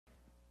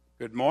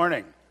Good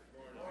morning.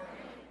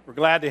 We're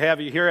glad to have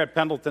you here at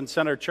Pendleton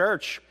Center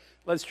Church.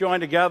 Let's join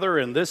together,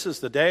 and this is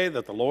the day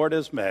that the Lord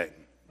has made.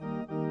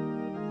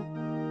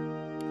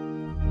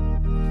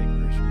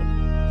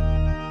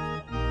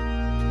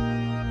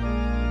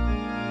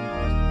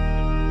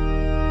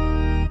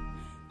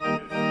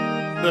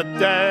 The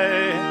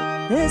day.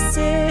 This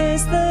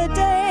is the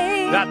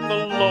day that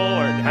the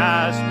Lord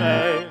has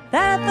made.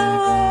 That the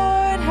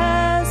Lord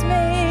has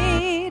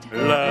made.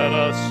 Let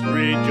us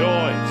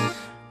rejoice.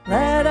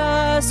 Let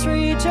us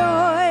rejoice.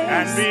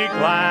 And be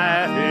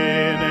glad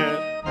in it.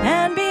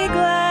 And be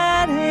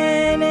glad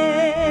in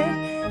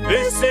it.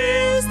 This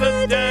is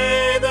the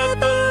day that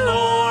the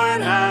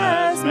Lord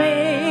has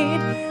made.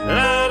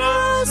 Let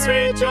us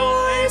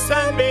rejoice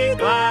and be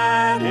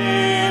glad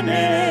in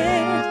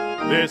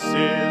it. This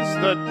is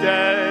the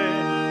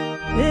day.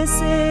 This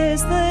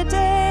is the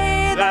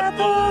day that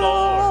the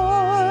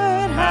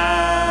Lord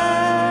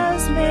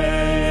has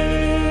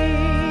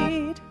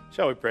made.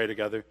 Shall we pray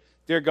together?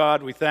 Dear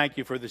God, we thank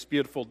you for this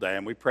beautiful day,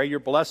 and we pray your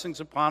blessings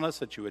upon us,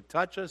 that you would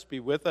touch us, be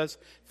with us,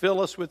 fill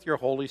us with your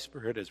Holy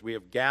Spirit as we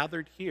have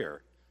gathered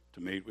here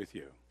to meet with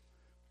you.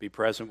 Be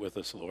present with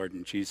us, Lord.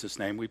 In Jesus'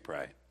 name we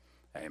pray.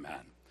 Amen.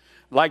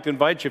 I'd like to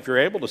invite you, if you're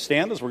able, to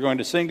stand as we're going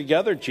to sing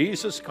together,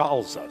 Jesus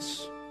Calls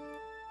Us.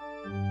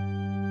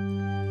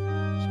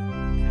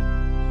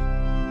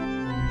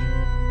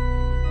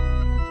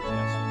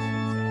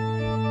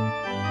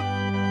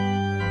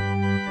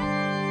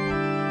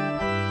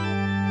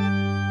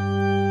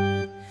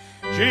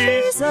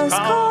 Jesus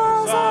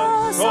calls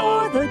us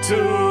o'er the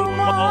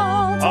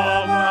tumult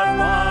of our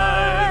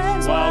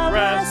lives while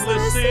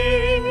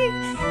restlessly,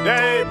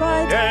 day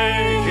by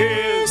day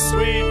his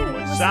sweet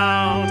voice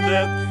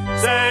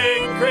soundeth,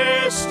 saying,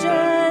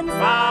 Christian,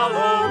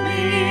 follow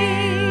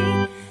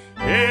me.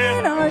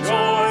 In our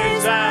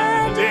joys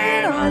and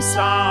in our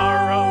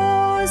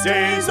sorrows,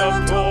 days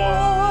of toil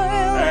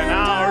and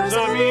hours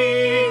of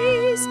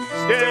ease,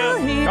 still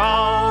he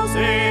calls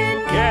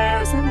in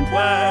cares and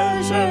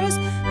pleasures.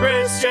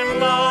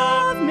 Christian,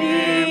 love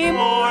me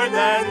more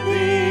than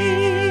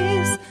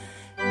these.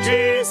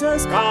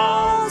 Jesus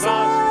calls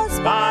us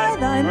by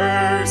thy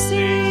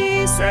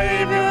mercy,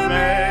 Savior,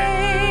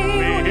 may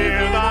we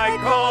hear thy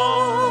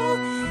call.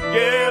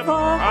 Give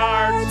our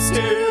hearts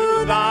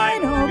to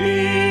thine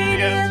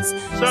obedience,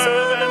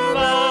 serve and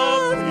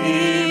love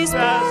these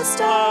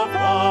best of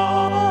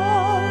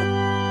all.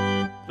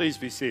 Please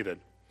be seated.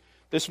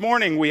 This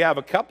morning, we have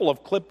a couple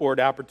of clipboard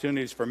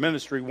opportunities for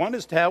ministry. One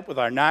is to help with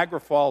our Niagara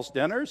Falls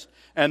dinners,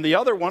 and the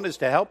other one is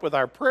to help with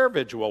our prayer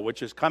vigil,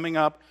 which is coming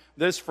up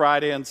this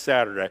Friday and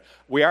Saturday.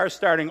 We are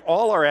starting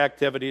all our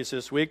activities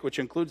this week, which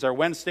includes our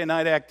Wednesday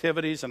night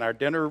activities and our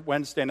dinner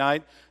Wednesday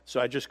night, so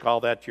I just call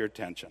that to your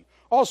attention.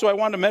 Also, I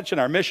want to mention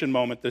our mission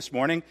moment this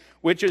morning,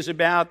 which is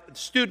about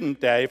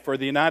Student Day for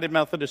the United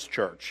Methodist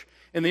Church.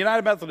 In the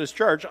United Methodist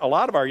Church, a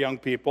lot of our young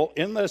people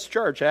in this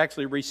church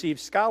actually receive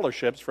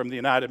scholarships from the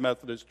United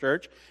Methodist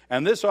Church,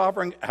 and this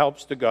offering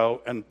helps to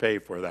go and pay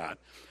for that.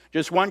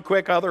 Just one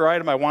quick other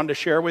item I wanted to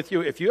share with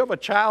you. If you have a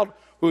child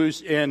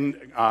who's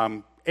in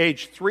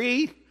age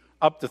 3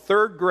 up to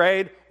 3rd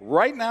grade,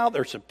 right now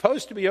they're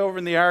supposed to be over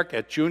in the Ark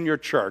at junior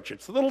church.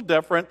 It's a little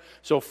different,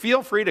 so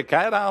feel free to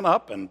get on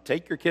up and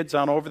take your kids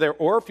on over there,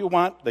 or if you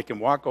want, they can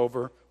walk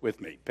over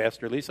with me.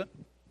 Pastor Lisa?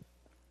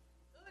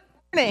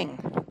 Good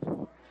morning.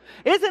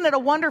 Isn't it a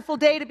wonderful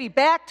day to be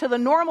back to the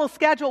normal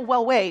schedule?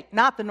 Well, wait,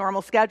 not the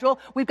normal schedule.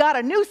 We've got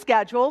a new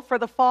schedule for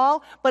the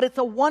fall, but it's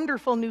a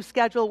wonderful new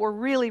schedule we're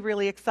really,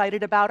 really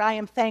excited about. I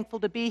am thankful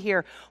to be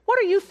here. What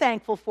are you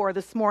thankful for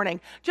this morning?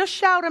 Just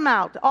shout them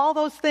out, all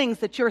those things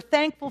that you're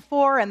thankful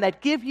for and that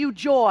give you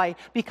joy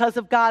because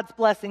of God's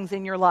blessings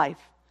in your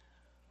life.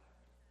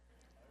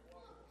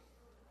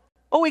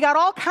 Oh, we got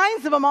all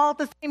kinds of them all at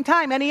the same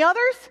time. Any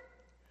others?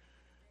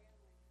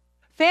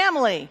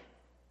 Family.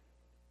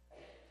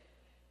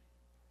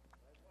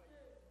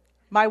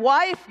 My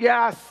wife,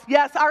 yes,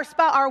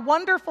 our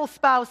wonderful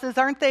spouses,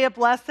 aren't they a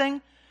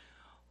blessing?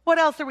 What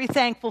else are we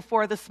thankful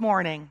for this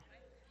morning?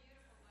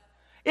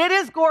 It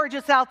is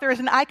gorgeous out there,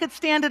 and I could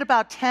stand it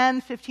about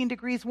 10, 15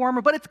 degrees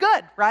warmer, but it's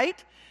good,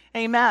 right?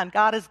 Amen.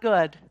 God is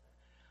good.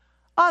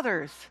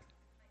 Others.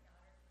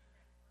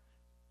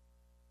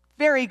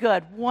 Very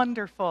good.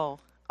 Wonderful.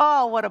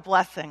 Oh, what a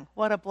blessing.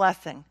 What a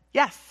blessing.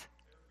 Yes.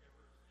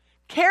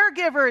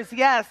 Caregivers,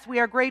 yes, we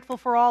are grateful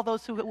for all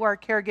those who are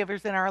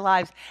caregivers in our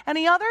lives.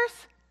 Any others?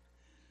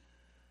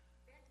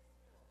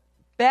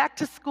 Back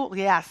to school,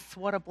 yes,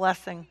 what a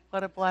blessing,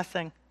 what a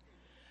blessing.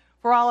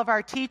 For all of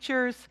our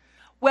teachers,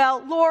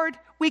 well, Lord,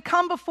 we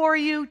come before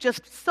you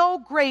just so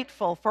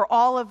grateful for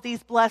all of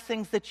these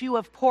blessings that you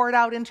have poured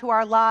out into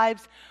our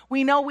lives.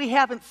 We know we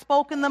haven't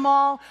spoken them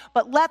all,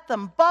 but let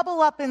them bubble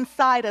up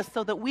inside us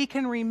so that we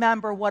can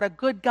remember what a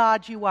good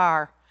God you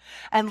are.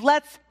 And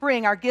let's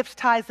bring our gifts,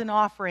 tithes, and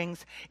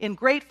offerings in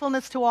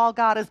gratefulness to all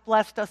God has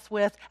blessed us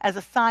with as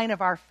a sign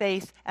of our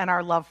faith and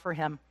our love for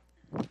him.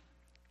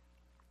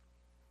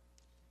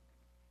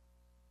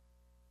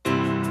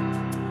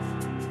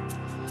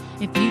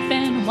 If you've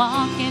been been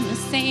walking the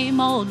same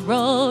old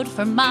road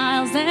for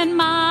miles and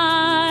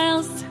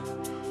miles,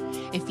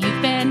 if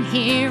you've been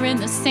hearing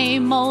the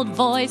same old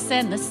voice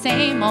and the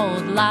same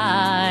old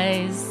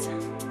lies,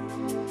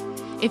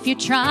 if you're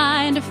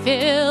trying to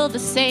fill the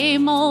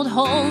same old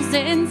holes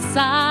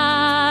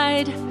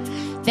inside,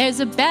 there's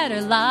a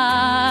better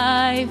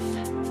life.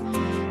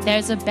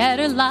 There's a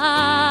better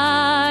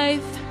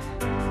life.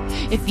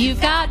 If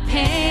you've got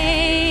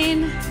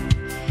pain,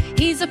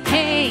 he's a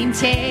pain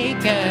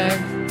taker.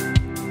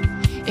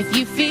 If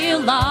you feel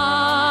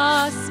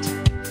lost,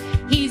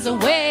 he's a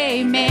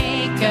way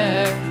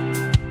maker.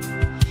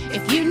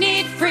 If you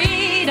need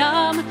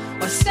freedom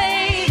or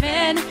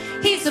saving,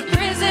 he's a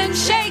prison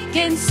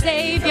shaking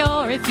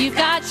savior. If you've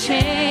got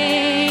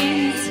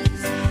chains,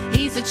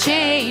 he's a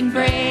chain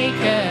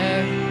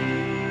breaker.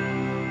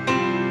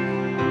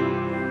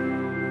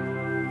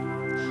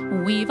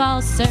 We've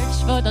all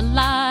searched for the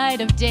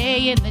light of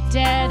day in the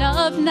dead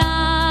of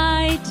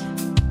night.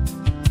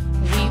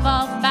 We've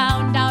all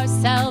found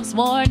ourselves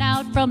worn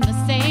out from the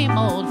same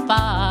old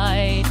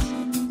fight.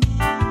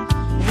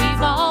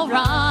 We've all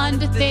run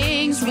to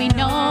things we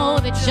know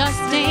that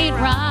just ain't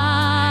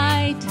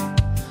right.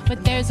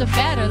 But there's a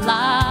better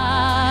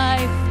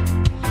life.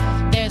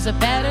 There's a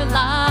better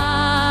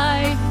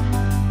life.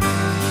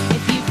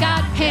 If you've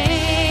got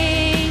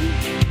pain,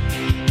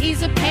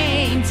 he's a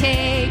pain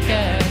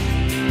taker.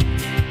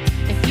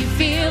 If you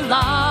feel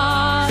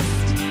lost,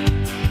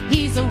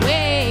 he's a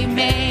way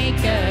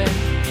maker.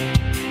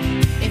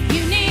 If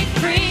you need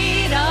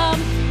freedom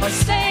or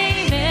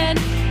saving,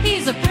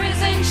 he's a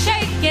prison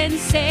shaking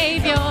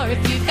savior.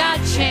 If you've got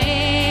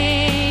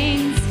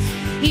chains,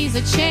 he's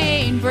a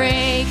chain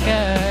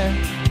breaker.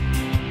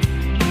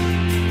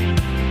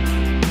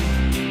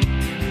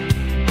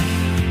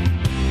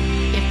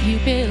 If you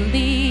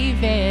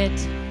believe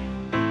it,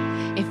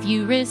 if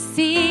you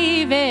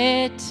receive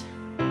it,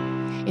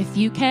 if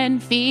you can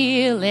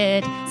feel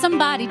it,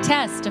 somebody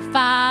testify.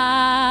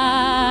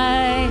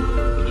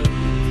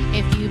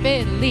 If you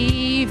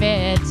believe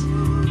it,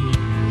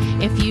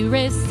 if you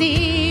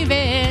receive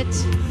it,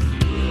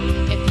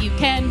 if you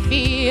can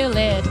feel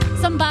it,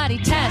 somebody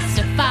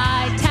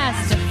testify,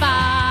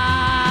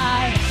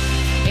 testify.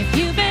 If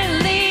you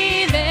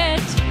believe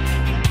it,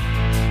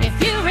 if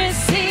you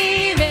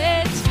receive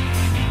it,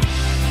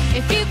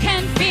 if you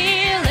can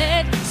feel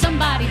it,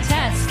 somebody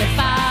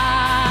testify.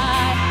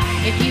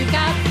 If you've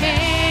got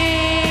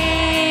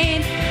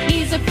pain,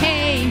 he's a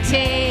pain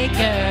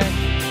taker.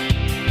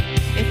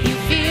 If you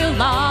feel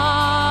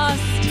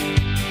lost,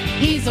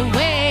 he's a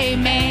way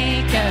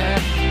maker.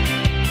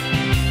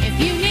 If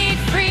you need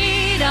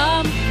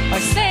freedom or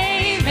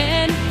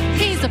saving,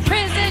 he's a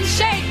prison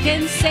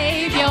shaking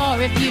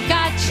savior. If you've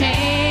got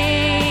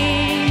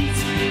chains,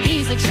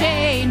 he's a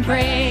chain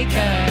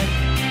breaker.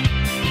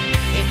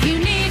 If you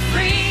need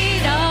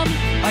freedom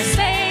or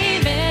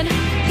saving,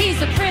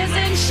 he's a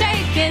prison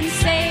shaking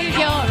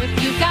savior.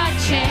 If you've got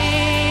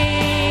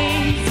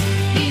chains,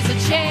 he's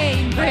a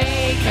chain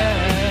breaker.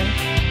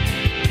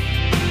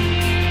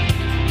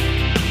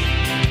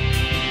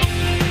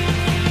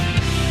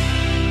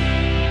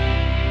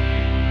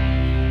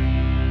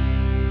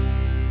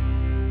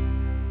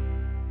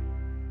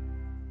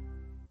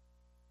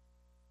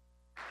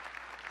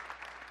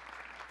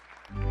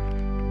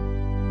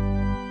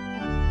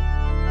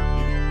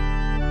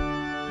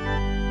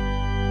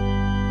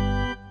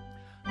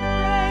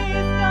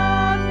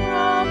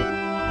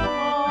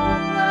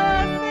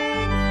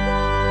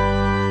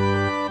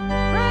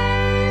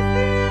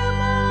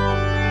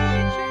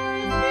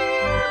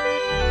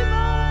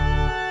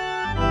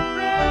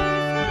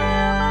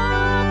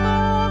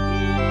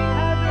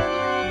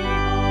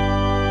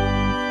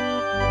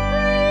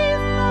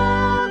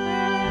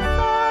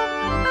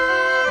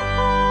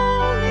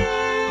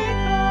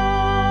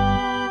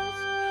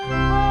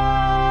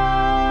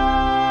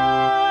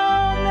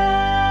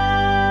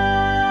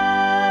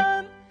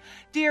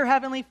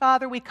 Heavenly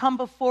Father, we come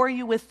before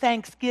you with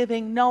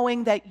thanksgiving,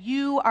 knowing that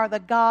you are the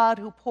God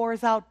who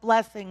pours out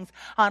blessings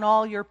on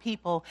all your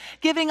people,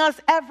 giving us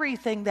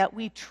everything that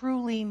we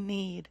truly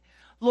need.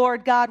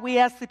 Lord God, we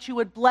ask that you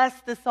would bless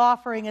this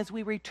offering as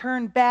we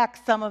return back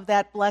some of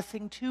that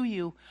blessing to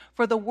you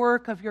for the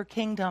work of your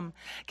kingdom.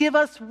 Give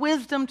us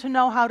wisdom to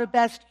know how to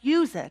best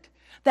use it,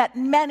 that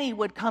many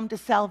would come to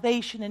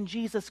salvation in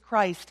Jesus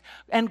Christ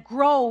and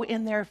grow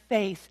in their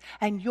faith,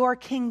 and your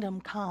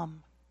kingdom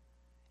come.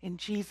 In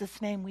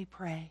Jesus' name we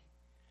pray.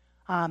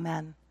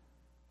 Amen.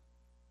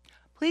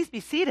 Please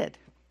be seated.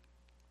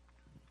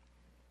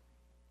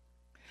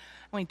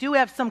 We do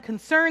have some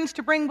concerns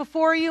to bring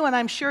before you, and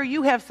I'm sure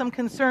you have some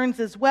concerns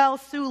as well.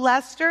 Sue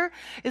Lester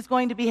is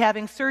going to be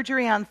having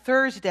surgery on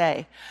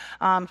Thursday.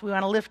 We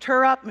want to lift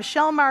her up.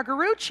 Michelle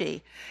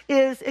Margarucci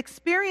is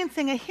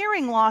experiencing a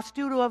hearing loss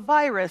due to a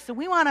virus, and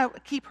we want to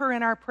keep her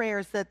in our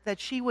prayers that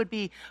she would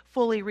be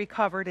fully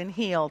recovered and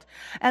healed.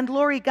 And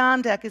Lori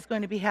Gondek is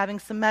going to be having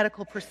some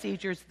medical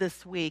procedures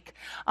this week.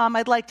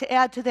 I'd like to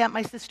add to that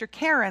my sister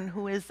Karen,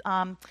 who is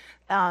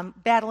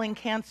battling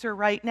cancer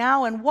right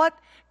now. And what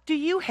do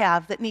you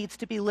have that needs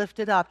to be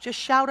lifted up? Just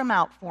shout them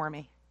out for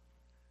me.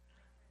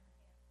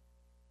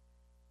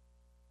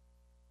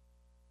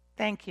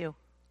 Thank you.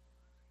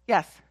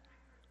 Yes.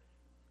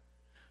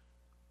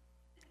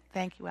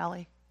 Thank you,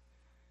 Ellie.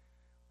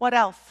 What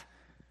else?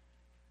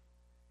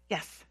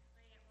 Yes.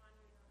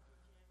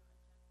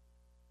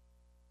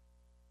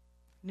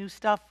 New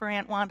stuff for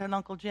Aunt Wanda and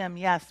Uncle Jim.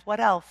 Yes. What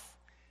else?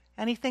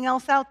 Anything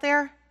else out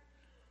there?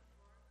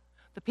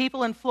 The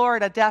people in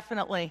Florida,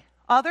 definitely.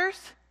 Others?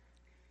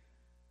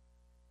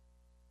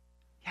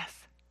 Yes.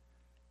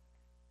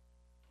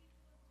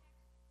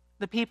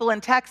 The people in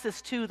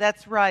Texas, too.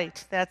 That's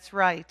right. That's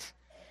right.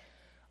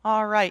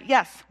 All right.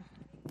 Yes.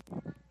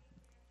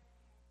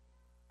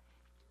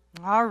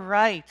 All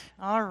right.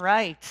 All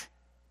right.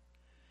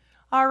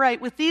 All right.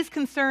 With these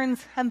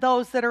concerns and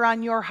those that are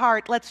on your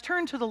heart, let's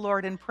turn to the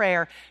Lord in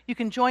prayer. You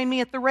can join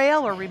me at the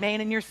rail or remain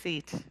in your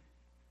seat.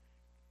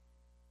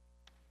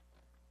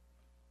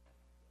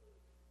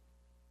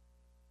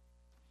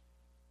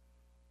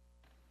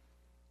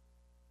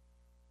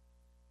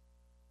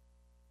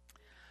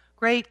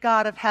 Great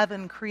God of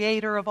heaven,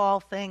 creator of all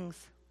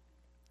things,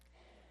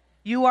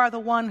 you are the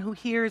one who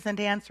hears and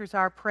answers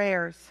our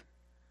prayers,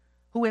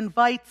 who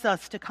invites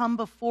us to come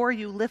before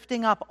you,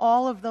 lifting up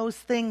all of those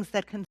things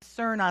that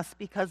concern us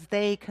because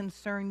they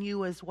concern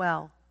you as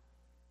well.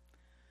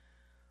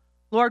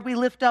 Lord, we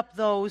lift up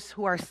those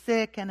who are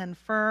sick and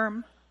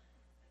infirm,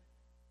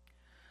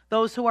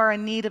 those who are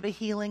in need of a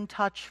healing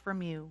touch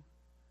from you.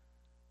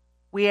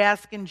 We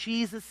ask in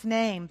Jesus'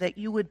 name that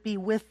you would be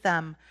with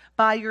them.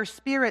 By your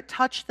Spirit,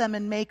 touch them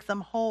and make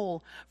them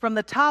whole, from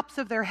the tops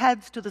of their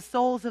heads to the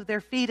soles of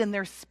their feet, in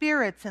their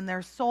spirits, in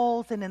their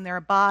souls, and in their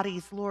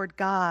bodies, Lord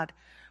God.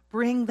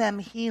 Bring them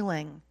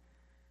healing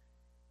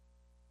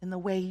in the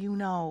way you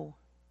know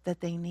that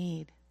they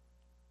need.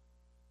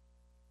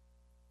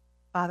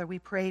 Father, we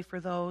pray for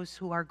those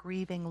who are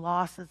grieving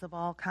losses of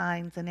all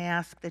kinds and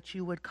ask that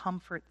you would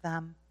comfort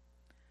them.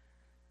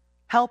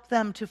 Help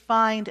them to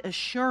find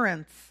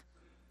assurance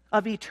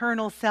of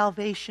eternal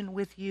salvation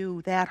with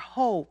you, that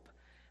hope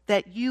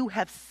that you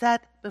have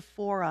set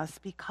before us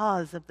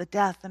because of the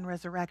death and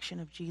resurrection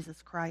of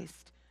Jesus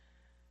Christ.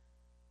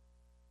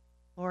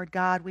 Lord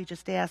God, we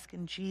just ask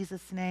in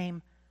Jesus'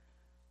 name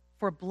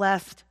for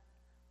blessed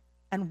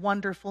and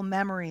wonderful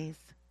memories,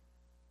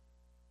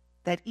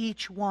 that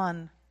each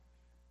one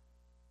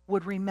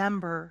would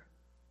remember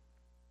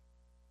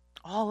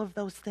all of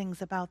those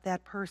things about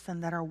that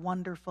person that are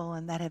wonderful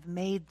and that have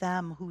made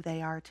them who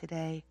they are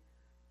today.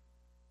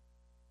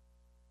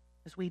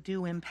 As we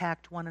do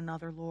impact one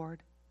another,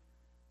 Lord,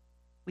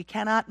 we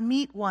cannot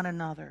meet one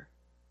another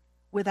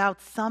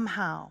without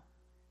somehow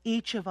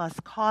each of us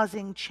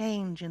causing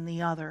change in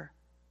the other.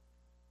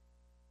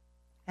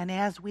 And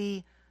as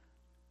we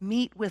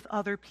meet with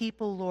other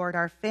people, Lord,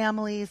 our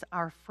families,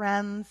 our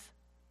friends,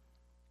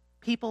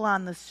 people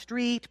on the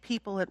street,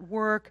 people at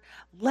work,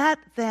 let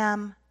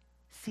them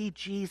see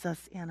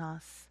Jesus in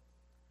us.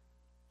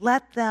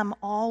 Let them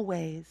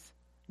always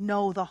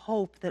know the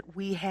hope that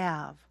we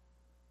have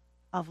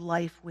of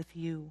life with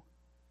you.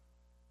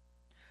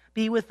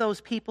 Be with those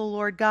people,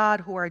 Lord God,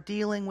 who are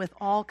dealing with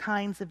all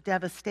kinds of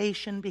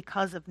devastation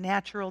because of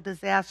natural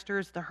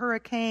disasters, the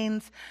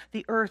hurricanes,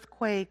 the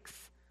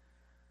earthquakes.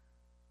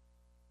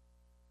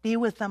 Be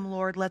with them,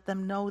 Lord. Let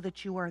them know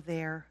that you are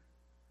there.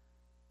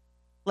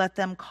 Let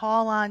them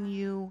call on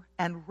you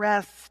and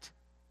rest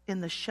in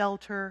the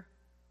shelter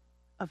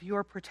of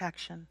your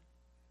protection.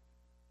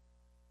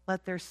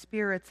 Let their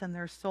spirits and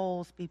their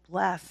souls be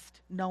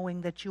blessed,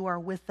 knowing that you are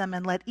with them.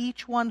 And let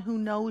each one who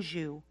knows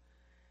you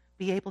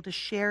be able to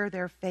share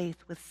their faith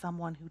with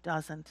someone who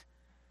doesn't,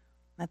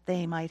 that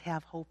they might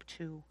have hope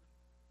too.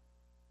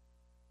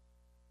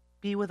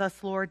 Be with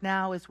us, Lord,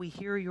 now as we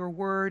hear your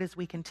word, as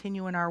we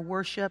continue in our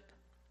worship.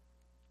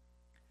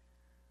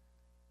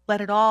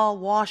 Let it all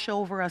wash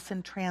over us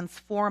and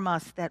transform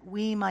us, that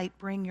we might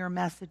bring your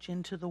message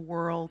into the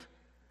world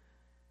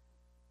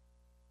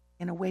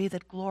in a way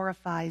that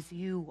glorifies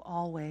you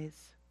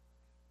always.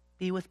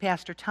 Be with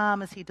Pastor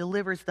Tom as he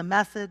delivers the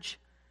message.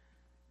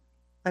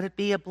 Let it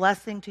be a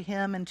blessing to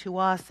him and to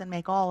us, and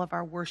make all of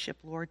our worship,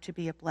 Lord, to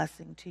be a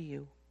blessing to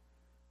you.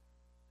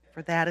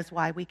 For that is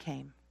why we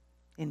came.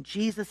 In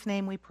Jesus'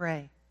 name we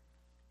pray.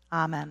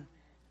 Amen.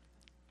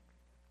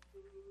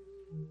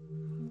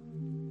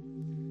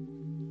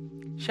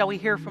 Shall we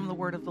hear from the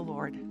word of the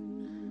Lord?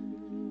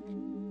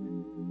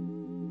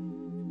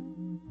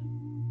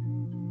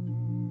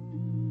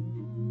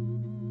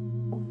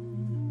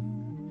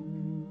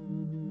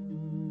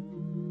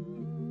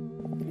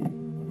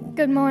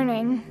 Good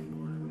morning.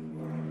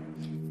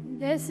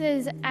 This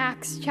is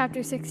Acts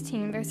chapter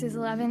 16, verses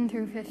 11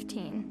 through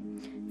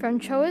 15. From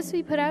Troas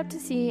we put out to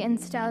sea and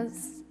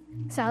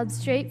sailed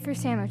straight for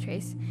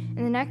Samothrace, and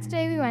the next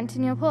day we went to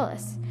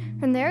Neapolis.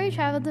 From there we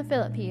traveled to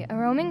Philippi, a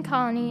Roman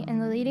colony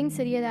and the leading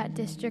city of that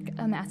district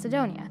of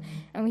Macedonia,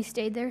 and we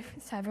stayed there for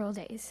several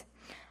days.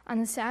 On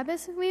the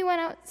Sabbath we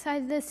went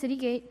outside the city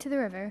gate to the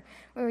river,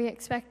 where we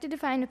expected to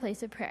find a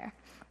place of prayer.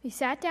 We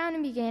sat down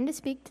and began to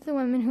speak to the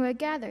women who had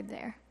gathered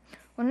there.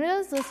 One of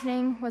those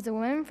listening was a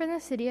woman from the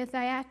city of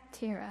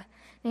Thyatira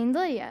named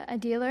Lydia, a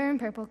dealer in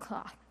purple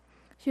cloth.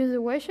 She was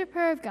a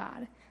worshiper of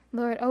God. The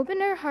Lord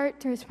opened her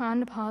heart to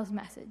respond to Paul's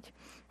message.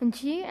 When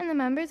she and the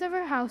members of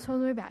her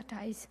household were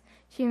baptized,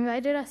 she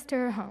invited us to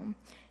her home.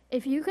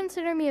 "If you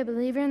consider me a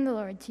believer in the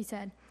Lord," she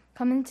said,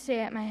 "come and stay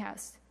at my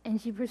house."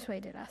 And she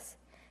persuaded us.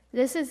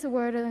 This is the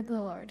word of the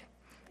Lord.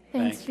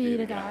 Thanks be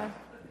to God.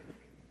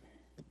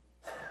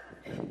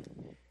 Thank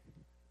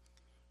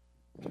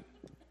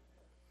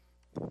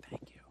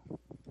you.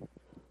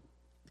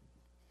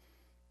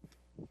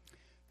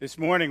 This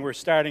morning we're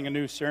starting a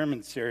new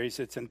sermon series.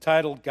 It's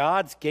entitled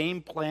God's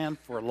Game Plan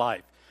for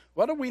Life.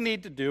 What do we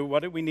need to do?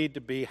 What do we need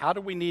to be? How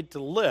do we need to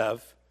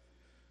live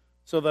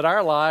so that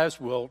our lives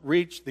will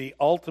reach the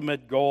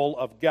ultimate goal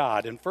of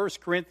God? In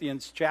 1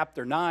 Corinthians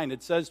chapter 9,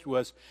 it says to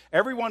us,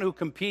 everyone who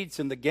competes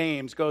in the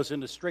games goes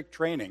into strict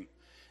training.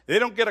 They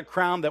get a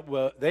crown that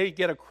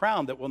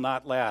will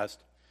not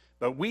last,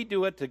 but we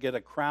do it to get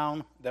a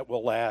crown that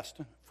will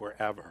last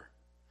forever.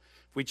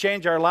 If we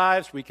change our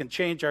lives, we can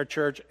change our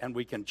church, and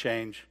we can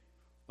change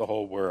the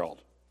whole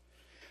world.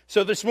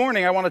 So this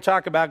morning, I want to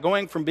talk about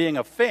going from being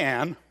a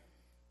fan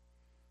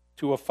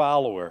to a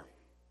follower,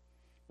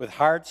 with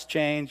hearts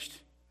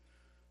changed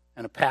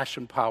and a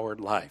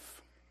passion-powered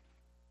life.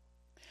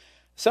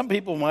 Some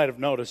people might have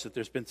noticed that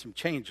there's been some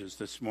changes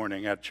this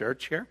morning at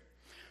church here.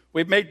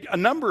 We've made a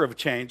number of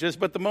changes,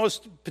 but the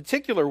most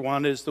particular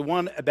one is the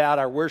one about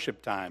our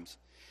worship times.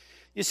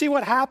 You see,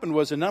 what happened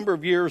was a number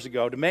of years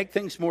ago, to make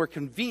things more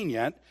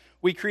convenient,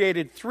 we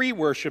created 3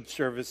 worship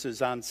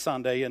services on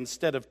Sunday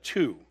instead of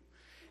 2.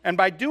 And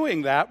by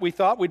doing that, we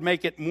thought we'd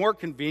make it more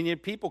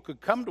convenient. People could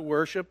come to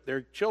worship.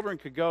 Their children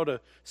could go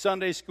to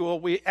Sunday school.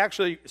 We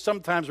actually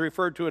sometimes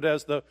refer to it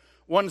as the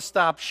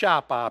one-stop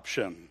shop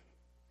option.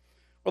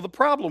 Well, the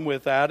problem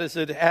with that is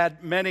it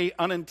had many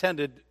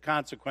unintended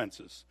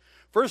consequences.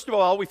 First of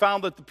all, we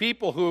found that the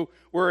people who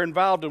were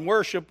involved in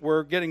worship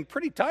were getting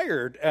pretty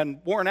tired and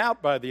worn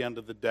out by the end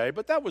of the day,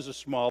 but that was a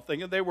small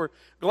thing, and they were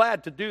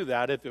glad to do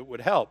that if it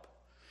would help.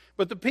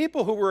 But the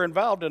people who were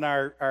involved in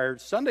our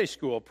Sunday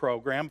school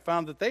program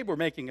found that they were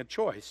making a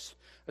choice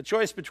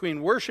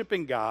between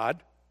worshiping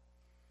God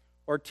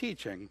or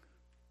teaching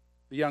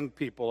the young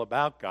people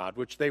about God,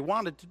 which they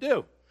wanted to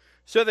do.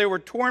 So they were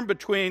torn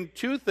between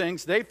 2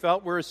 things they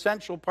felt were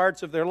essential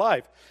parts of their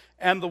life.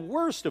 And the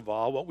worst of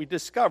all, what we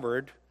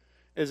discovered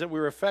is that we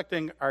were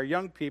affecting our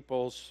young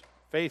people's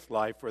faith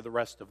life for the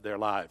rest of their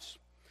lives.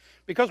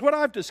 Because what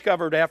I've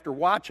discovered after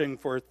watching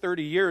for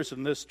 30 years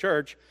in this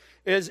church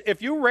is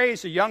if you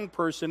raise a young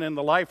person in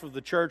the life of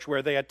the church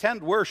where they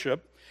attend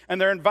worship and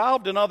they're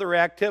involved in other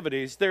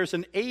activities, there's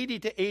an 80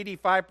 to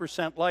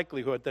 85%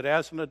 likelihood that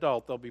as an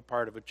adult they'll be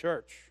part of a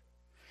church.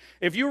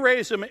 If you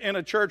raise them in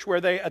a church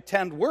where they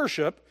attend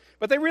worship,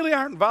 but they really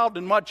aren't involved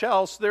in much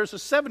else, there's a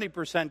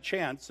 70%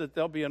 chance that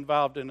they'll be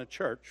involved in a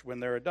church when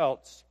they're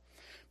adults.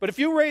 But if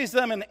you raise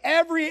them in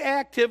every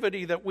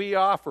activity that we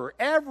offer,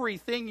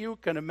 everything you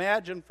can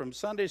imagine, from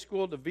Sunday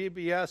school to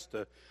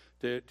VBS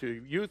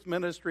to youth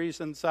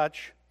ministries and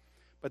such,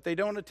 but they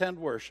don't attend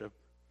worship,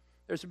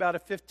 there's about a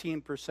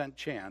 15%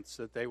 chance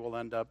that they will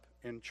end up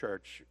in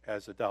church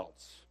as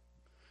adults.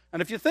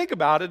 And if you think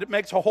about it, it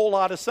makes a whole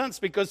lot of sense,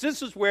 because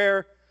this is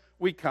where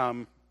we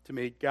come to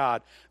meet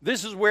God.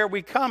 This is where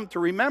we come to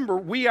remember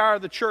we are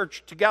the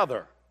church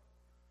together.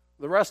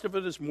 The rest of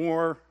it is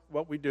more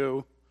what we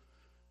do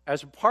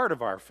as a part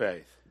of our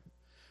faith.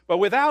 But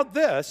without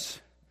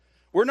this,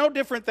 we're no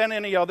different than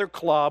any other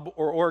club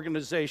or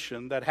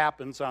organization that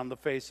happens on the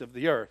face of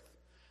the earth.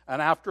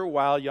 And after a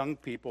while, young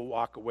people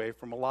walk away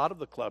from a lot of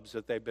the clubs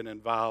that they've been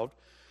involved.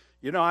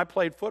 You know, I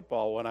played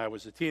football when I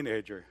was a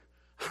teenager.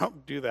 I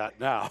don't do that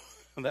now.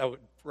 That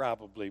would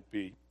probably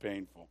be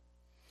painful.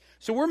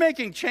 So we're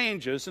making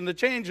changes, and the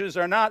changes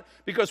are not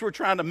because we're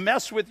trying to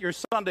mess with your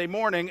Sunday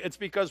morning. It's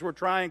because we're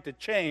trying to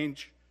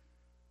change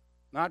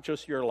not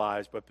just your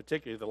lives, but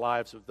particularly the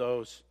lives of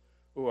those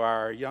who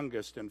are our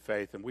youngest in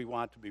faith, and we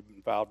want to be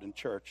involved in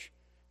church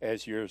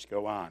as years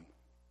go on.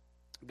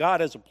 God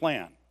has a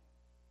plan.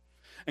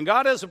 And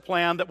God has a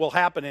plan that will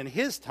happen in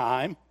His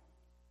time,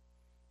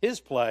 His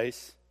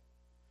place,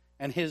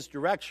 and His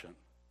direction,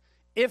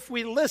 if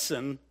we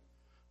listen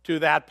to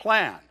that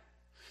plan.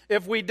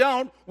 If we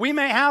don't, we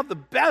may have the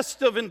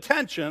best of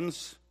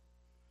intentions,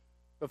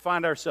 but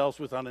find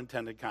ourselves with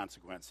unintended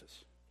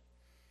consequences.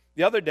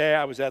 The other day,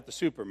 I was at the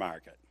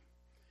supermarket,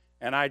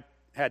 and I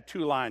had 2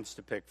 lines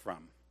to pick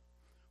from.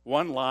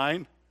 One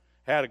line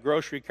had a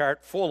grocery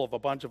cart full of a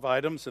bunch of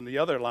items, and the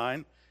other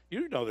line,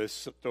 you know this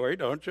story,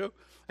 don't you,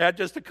 had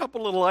just a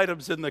couple little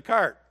items in the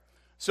cart.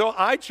 So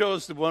I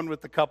chose the one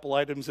with the couple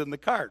items in the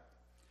cart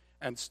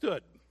and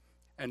stood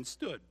and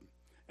stood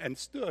and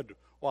stood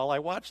while I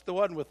watched the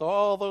one with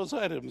all those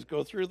items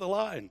go through the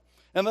line.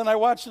 And then I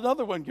watched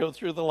another one go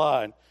through the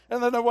line.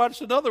 And then I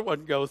watched another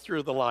one go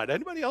through the line.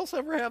 Anybody else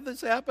ever have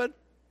this happen?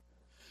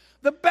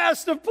 The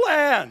best of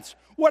plans.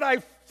 What I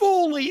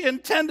fully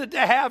intended to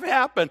have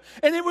happen.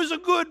 And it was a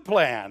good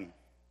plan.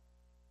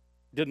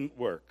 Didn't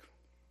work.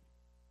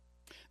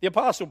 The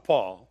Apostle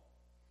Paul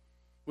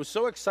was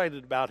so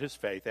excited about his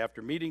faith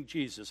after meeting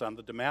Jesus on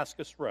the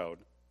Damascus Road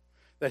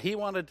that he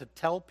wanted to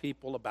tell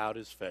people about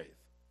his faith.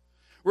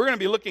 We're going to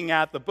be looking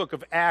at the book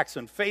of Acts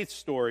and faith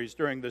stories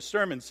during this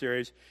sermon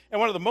series,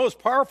 and one of the most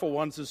powerful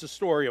ones is the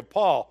story of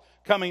Paul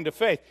coming to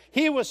faith.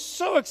 He was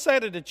so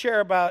excited to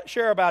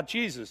share about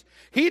Jesus.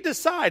 He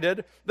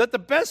decided that the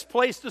best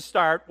place to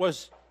start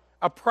was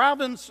a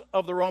province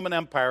of the Roman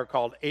Empire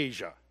called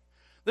Asia.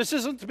 This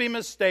isn't to be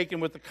mistaken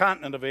with the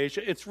continent of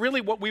Asia. It's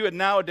really what we would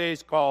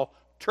nowadays call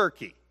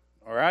Turkey.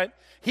 All right?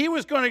 He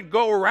was going to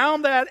go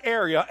around that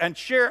area and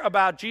share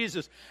about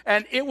Jesus.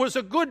 And it was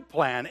a good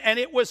plan, and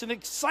it was an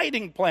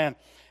exciting plan.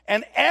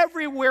 And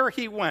everywhere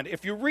he went,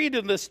 if you read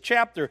in this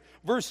chapter,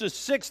 verses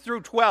 6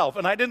 through 12,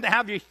 and I didn't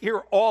have you hear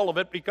all of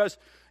it because,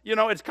 you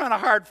know, it's kind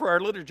of hard for our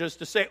liturgist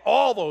to say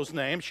all those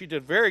names. She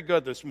did very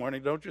good this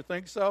morning, don't you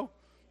think so?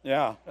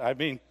 Yeah, I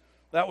mean,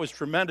 that was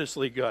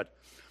tremendously good.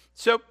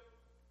 So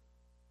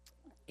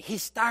he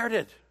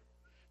started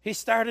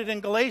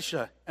in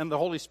Galatia, and the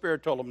Holy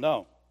Spirit told him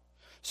no.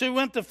 So he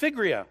went to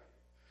Phrygia,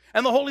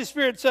 and the Holy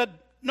Spirit said,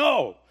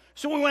 no.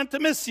 So we went to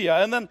Mysia,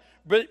 and then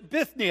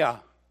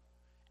Bithynia.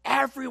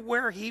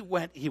 Everywhere he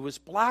went, he was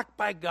blocked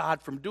by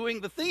God from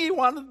doing the thing he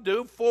wanted to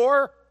do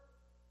for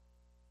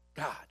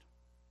God.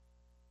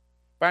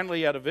 Finally,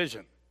 he had a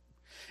vision.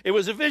 It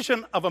was a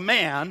vision of a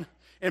man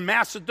in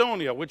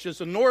Macedonia, which is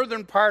the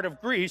northern part of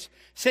Greece,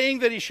 saying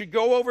that he should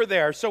go over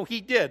there. So he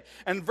did.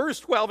 And verse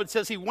 12, it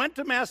says he went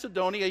to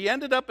Macedonia. He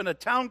ended up in a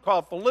town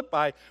called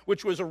Philippi,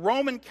 which was a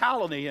Roman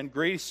colony in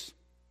Greece.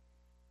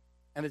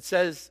 And it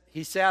says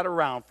he sat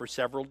around for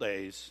several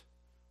days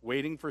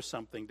waiting for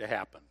something to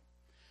happen.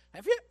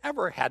 Have you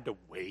ever had to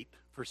wait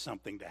for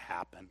something to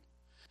happen?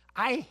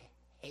 I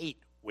hate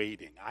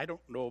waiting. I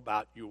don't know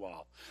about you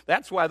all.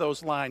 That's why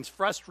those lines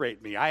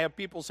frustrate me. I have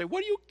people say,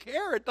 what do you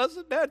care? It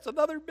doesn't matter. It's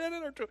another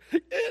minute or two.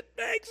 It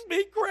makes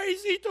me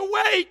crazy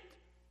to wait.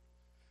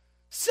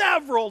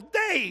 Several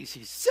days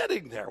he's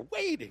sitting there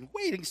waiting.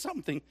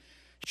 Something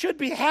should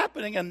be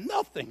happening and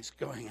nothing's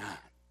going on.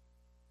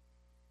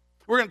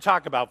 We're going to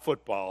talk about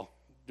football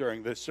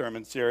during this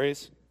sermon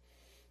series.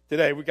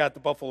 Today we got the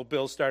Buffalo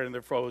Bills starting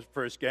their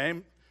first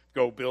game.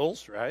 Go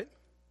Bills, right?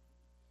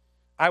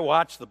 I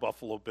watched the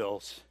Buffalo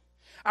Bills.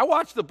 I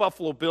watched the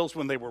Buffalo Bills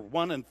when they were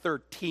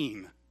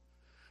 1-13.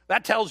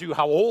 That tells you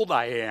how old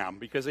I am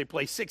because they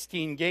play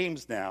 16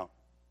 games now.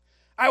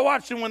 I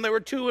watched them when they were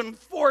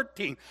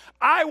 2-14.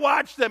 I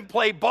watched them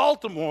play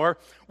Baltimore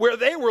where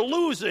they were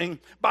losing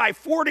by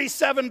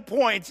 47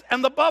 points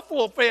and the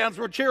Buffalo fans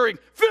were cheering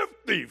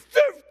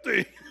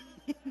 50-50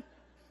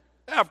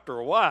 after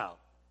a while.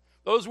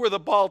 Those were the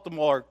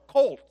Baltimore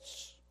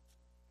Colts.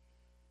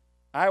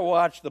 I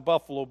watched the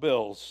Buffalo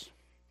Bills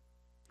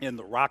in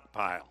the rock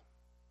pile.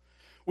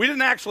 We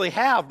didn't actually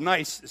have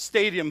nice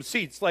stadium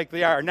seats like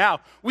they are now.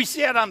 We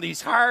sat on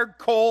these hard,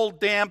 cold,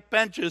 damp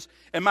benches,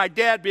 and my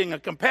dad, being a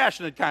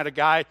compassionate kind of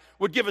guy,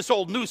 would give us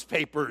old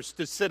newspapers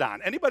to sit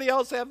on. Anybody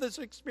else have this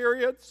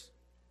experience?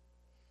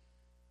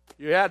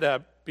 You had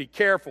to be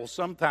careful.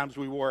 Sometimes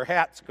we wore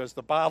hats because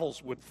the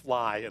bottles would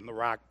fly in the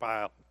rock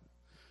pile.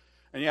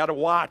 And you had to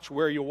watch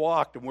where you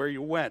walked and where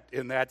you went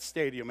in that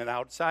stadium and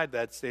outside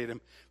that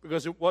stadium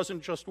because it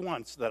wasn't just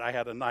once that I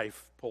had a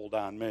knife pulled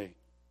on me.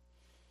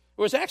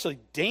 It was actually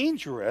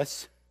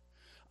dangerous,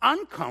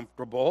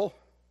 uncomfortable,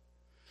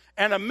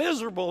 and a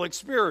miserable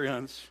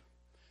experience,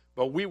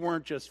 but we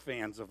weren't just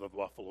fans of the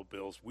Buffalo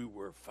Bills. We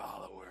were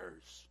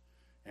followers,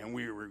 and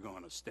we were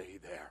going to stay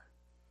there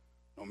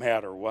no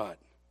matter what.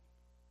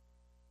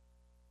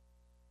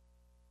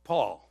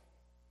 Paul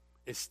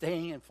is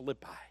staying in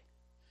Philippi,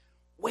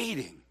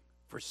 waiting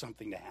for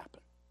something to happen.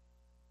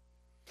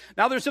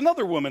 Now, there's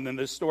another woman in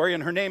this story,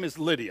 and her name is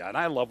Lydia, and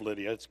I love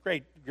Lydia. It's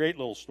a great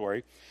little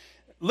story.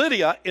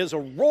 Lydia is a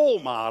role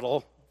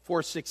model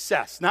for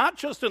success, not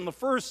just in the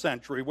first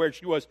century where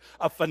she was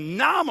a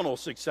phenomenal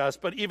success,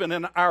 but even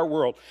in our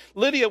world.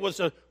 Lydia was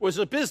a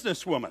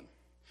businesswoman.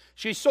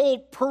 She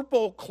sold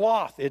purple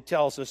cloth, it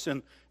tells us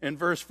in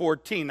verse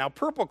 14. Now,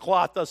 purple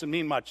cloth doesn't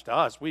mean much to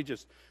us. We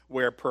just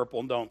wear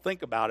purple and don't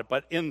think about it.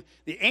 But in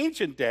the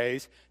ancient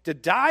days, to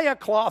dye a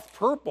cloth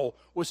purple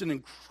was an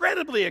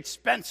incredibly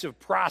expensive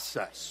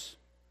process.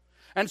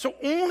 And so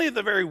only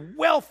the very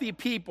wealthy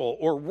people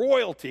or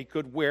royalty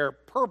could wear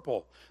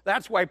purple.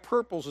 That's why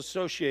purple's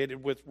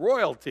associated with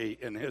royalty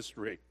in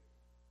history.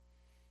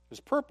 Because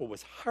purple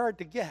was hard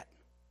to get.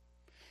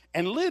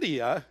 And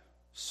Lydia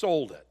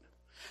sold it.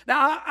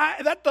 Now,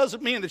 that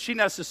doesn't mean that she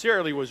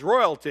necessarily was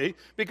royalty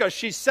because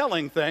she's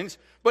selling things,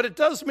 but it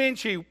does mean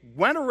she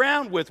went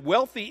around with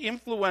wealthy,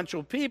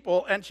 influential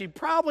people, and she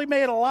probably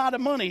made a lot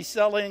of money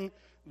selling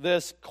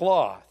this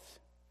cloth.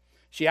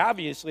 She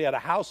obviously had a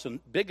house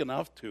big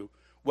enough to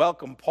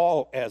welcome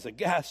Paul as a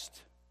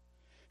guest.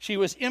 She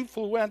was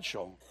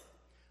influential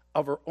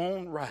of her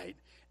own right.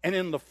 And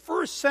in the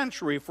first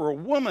century, for a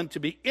woman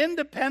to be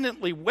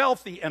independently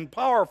wealthy and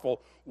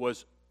powerful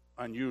was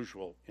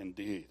unusual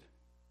indeed.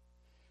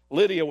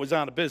 Lydia was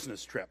on a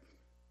business trip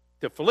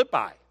to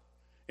Philippi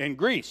in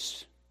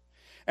Greece.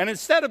 And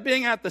instead of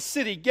being at the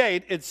city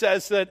gate, it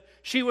says that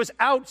she was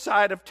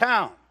outside of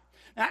town.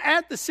 Now,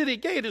 at the city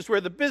gate is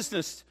where the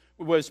business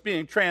was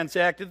being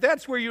transacted,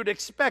 that's where you'd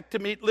expect to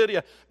meet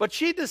Lydia. But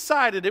she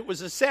decided it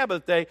was a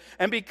Sabbath day,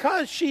 and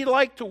because she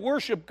liked to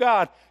worship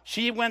God,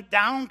 she went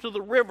down to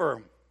the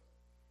river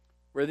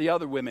where the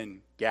other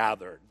women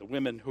gathered, the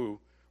women who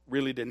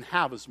really didn't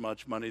have as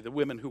much money, the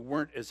women who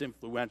weren't as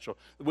influential,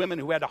 the women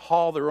who had to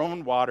haul their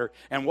own water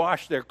and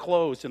wash their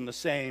clothes in the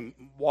same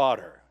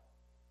water.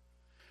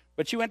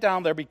 But she went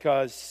down there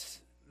because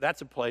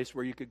that's a place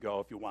where you could go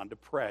if you wanted to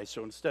pray.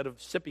 So instead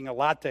of sipping a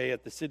latte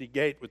at the city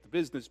gate with the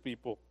business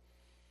people,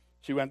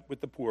 she went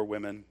with the poor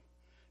women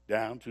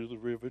down to the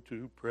river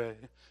to pray,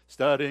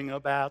 studying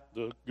about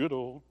the good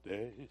old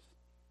days.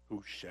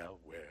 Who shall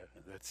wear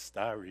that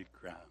starry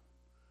crown?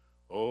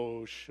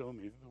 Oh, show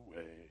me the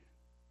way.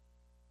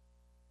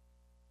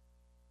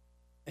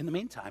 In the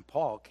meantime,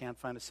 Paul can't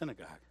find a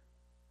synagogue.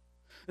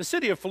 The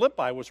city of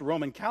Philippi was a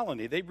Roman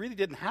colony. They really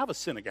didn't have a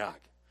synagogue.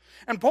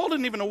 And Paul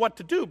didn't even know what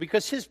to do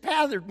because his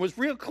pattern was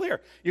real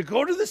clear. You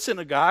go to the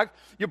synagogue,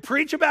 you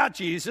preach about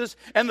Jesus,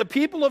 and the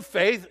people of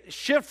faith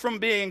shift from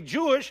being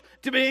Jewish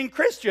to being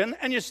Christian,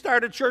 and you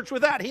start a church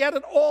with that. He had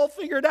it all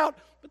figured out,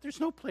 but there's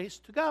no place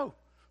to go.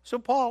 So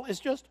Paul is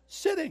just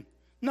sitting,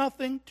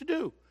 nothing to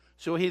do.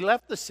 So he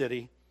left the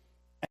city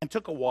and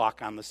took a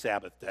walk on the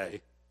Sabbath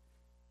day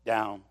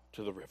down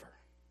to the river.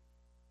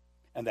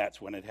 And that's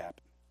when it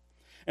happened.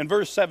 In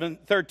verse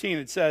 13,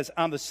 it says,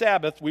 on the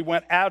Sabbath, we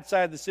went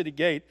outside the city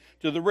gate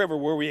to the river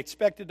where we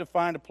expected to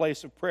find a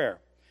place of prayer.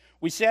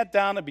 We sat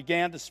down and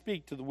began to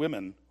speak to the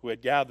women who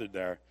had gathered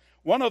there.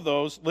 One of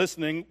those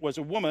listening was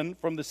a woman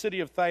from the city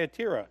of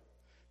Thyatira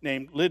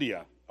named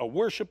Lydia, a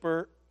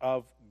worshiper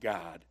of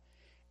God.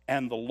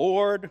 And the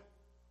Lord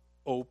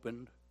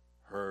opened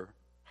her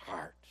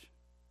heart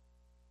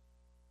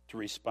to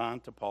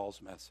respond to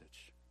Paul's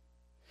message.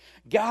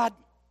 God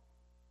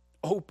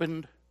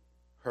opened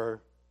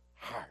her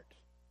heart.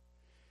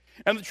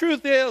 And the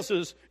truth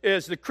is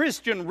the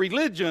Christian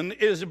religion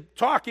is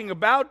talking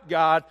about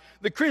God.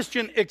 The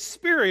Christian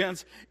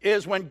experience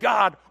is when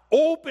God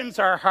opens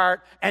our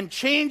heart and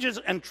changes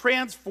and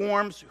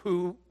transforms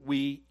who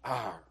we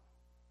are.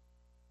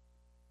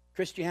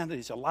 Christianity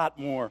is a lot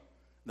more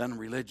than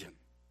religion.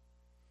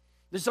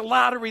 There's a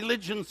lot of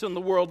religions in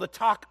the world that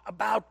talk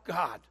about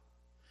God.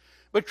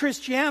 But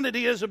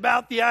Christianity is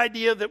about the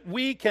idea that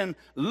we can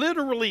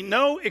literally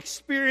know,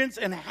 experience,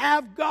 and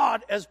have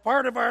God as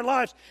part of our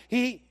lives.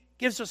 He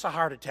gives us a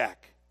heart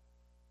attack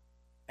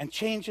and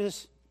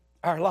changes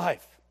our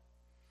life.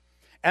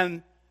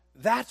 And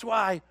that's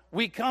why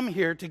we come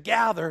here to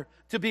gather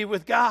to be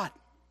with God.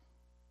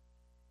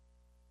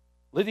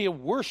 Lydia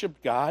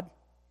worshiped God.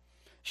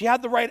 She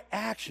had the right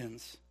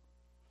actions.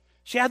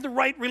 She had the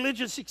right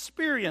religious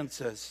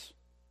experiences.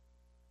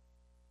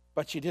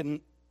 But she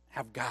didn't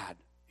have God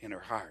in her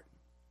heart.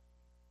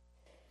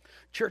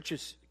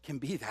 Churches can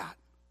be that.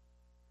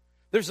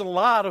 There's a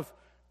lot of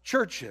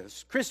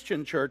churches,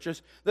 Christian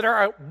churches, that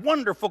are a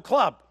wonderful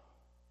club.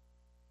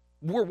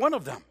 We're one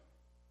of them.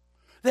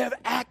 They have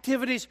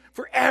activities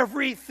for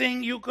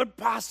everything you could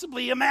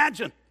possibly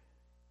imagine.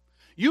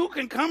 You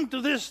can come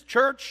to this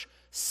church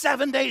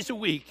 7 days a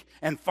week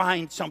and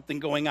find something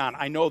going on.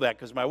 I know that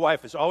because my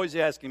wife is always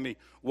asking me,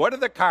 what are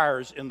the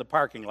cars in the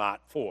parking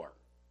lot for?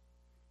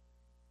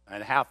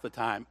 And half the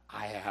time,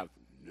 I have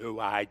no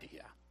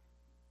idea.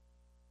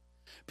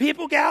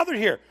 People gather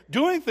here,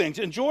 doing things,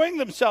 enjoying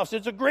themselves.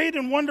 It's a great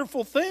and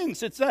wonderful thing.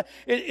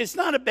 It's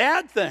not a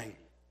bad thing.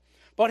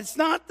 But it's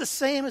not the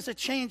same as a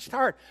changed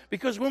heart.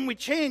 Because when we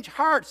change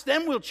hearts,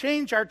 then we'll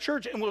change our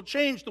church and we'll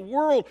change the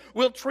world.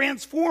 We'll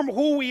transform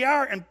who we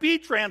are and be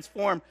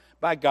transformed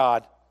by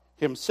God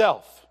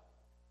himself.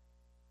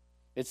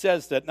 It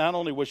says that not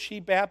only was she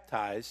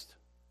baptized,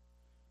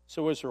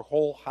 so was her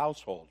whole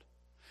household.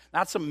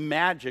 Not some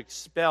magic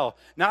spell,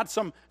 not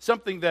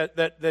something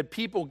that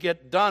people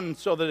get done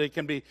so that it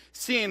can be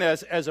seen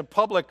as a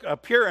public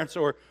appearance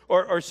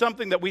or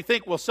something that we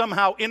think will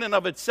somehow in and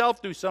of itself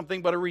do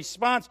something, but a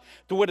response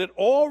to what had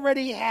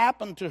already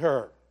happened to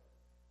her.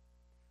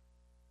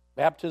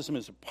 Baptism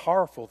is a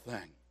powerful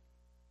thing.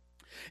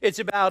 It's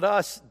about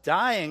us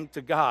dying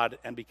to God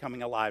and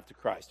becoming alive to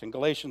Christ. In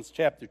Galatians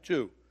chapter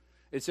 2,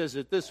 it says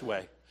it this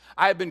way: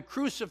 I have been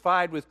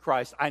crucified with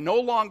Christ. I no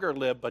longer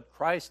live, but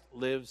Christ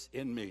lives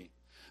in me.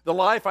 The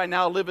life I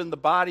now live in the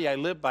body, I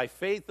live by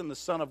faith in the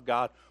Son of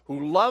God,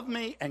 who loved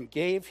me and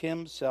gave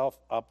himself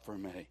up for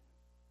me.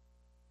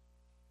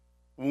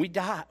 When we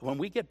die, when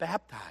we get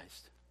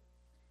baptized,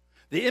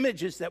 the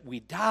image is that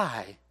we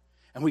die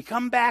and we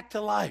come back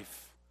to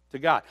life, to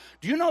God.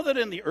 Do you know that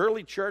in the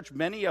early church,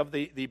 many of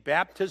the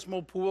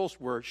baptismal pools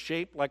were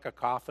shaped like a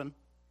coffin?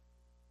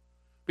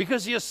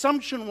 Because the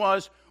assumption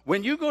was,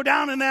 when you go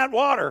down in that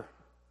water,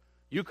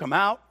 you come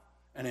out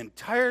an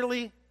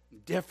entirely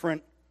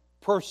different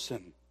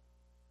person.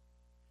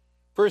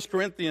 1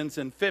 Corinthians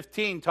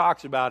 15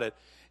 talks about it.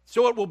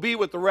 So it will be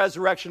with the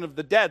resurrection of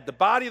the dead. The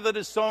body that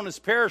is sown is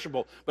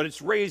perishable, but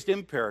it's raised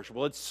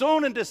imperishable. It's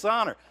sown in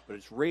dishonor, but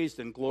it's raised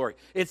in glory.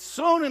 It's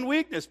sown in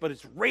weakness, but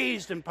it's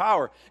raised in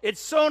power.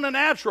 It's sown a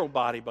natural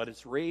body, but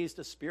it's raised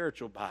a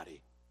spiritual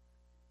body.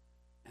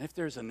 And if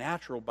there's a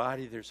natural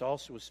body, there's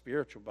also a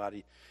spiritual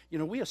body. You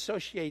know, we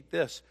associate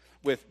this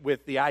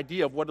with the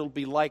idea of what it'll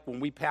be like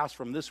when we pass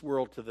from this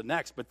world to the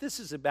next. But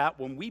this is about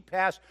when we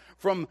pass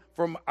from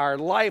our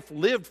life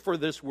lived for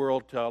this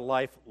world to a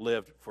life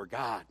lived for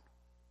God.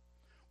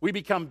 We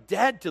become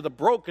dead to the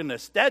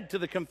brokenness, dead to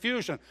the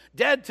confusion,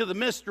 dead to the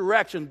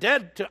misdirection,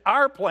 dead to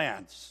our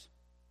plans,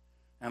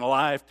 and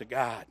alive to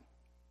God.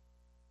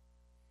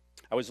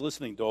 I was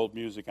listening to old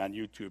music on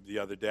YouTube the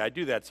other day. I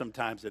do that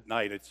sometimes at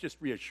night. It's just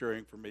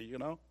reassuring for me, you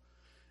know.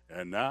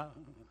 And now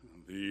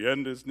the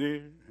end is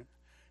near,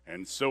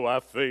 and so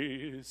I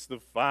face the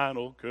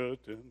final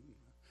curtain.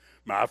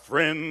 My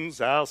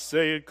friends, I'll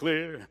say it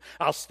clear.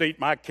 I'll state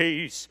my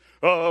case,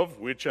 of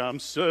which I'm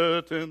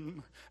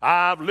certain.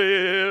 I've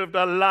lived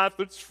a life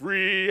that's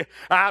free.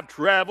 I've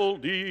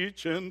traveled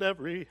each and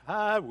every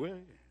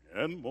highway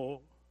and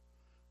more,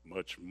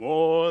 much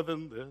more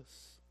than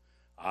this.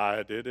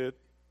 I did it.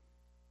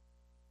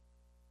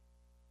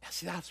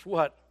 See, that's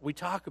what we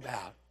talk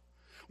about.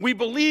 We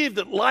believe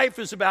that life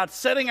is about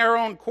setting our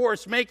own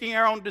course, making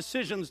our own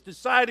decisions,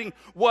 deciding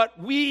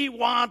what we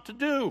want to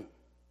do.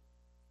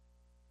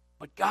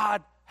 But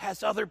God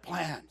has other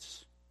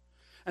plans.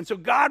 And so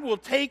God will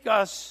take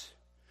us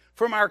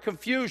from our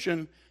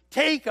confusion,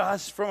 take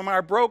us from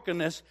our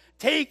brokenness,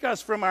 take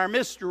us from our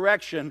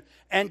misdirection,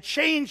 and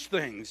change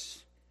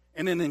things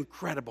in an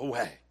incredible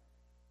way.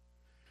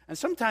 And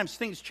sometimes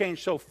things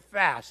change so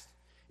fast,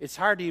 it's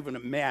hard to even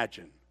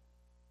imagine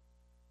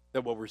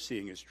that what we're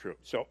seeing is true.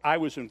 So I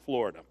was in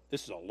Florida.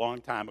 This is a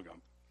long time ago.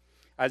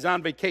 I was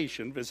on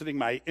vacation visiting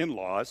my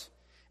in-laws,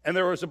 and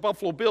there was a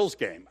Buffalo Bills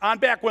game. On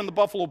back when the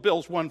Buffalo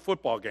Bills won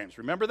football games.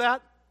 Remember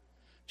that?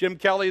 Jim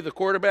Kelly, the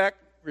quarterback.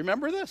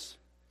 Remember this?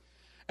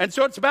 And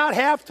so it's about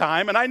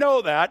halftime, and I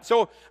know that.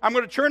 So I'm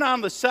going to turn on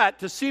the set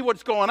to see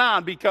what's going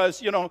on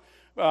because, you know,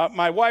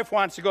 my wife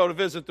wants to go to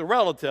visit the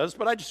relatives,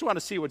 but I just want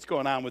to see what's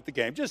going on with the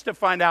game, just to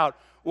find out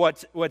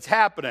what's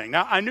happening.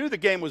 Now, I knew the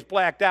game was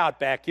blacked out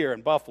back here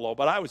in Buffalo,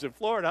 but I was in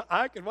Florida.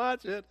 I could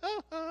watch it.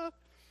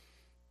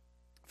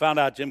 Found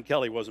out Jim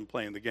Kelly wasn't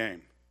playing the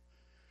game.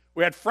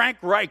 We had Frank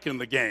Reich in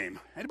the game.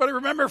 Anybody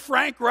remember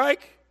Frank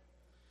Reich?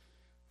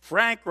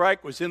 Frank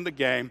Reich was in the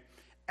game,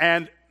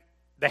 and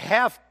the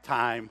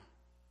halftime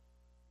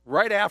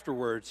right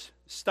afterwards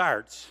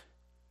starts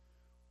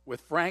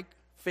with Frank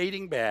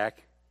fading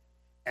back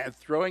and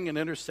throwing an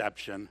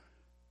interception,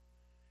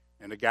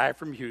 and a guy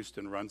from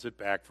Houston runs it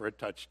back for a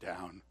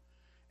touchdown.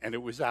 And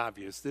it was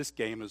obvious, this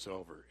game is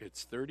over.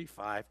 It's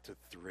 35-3.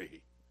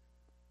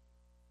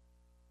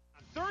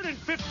 On 3rd and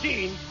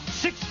 15,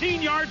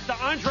 16 yards to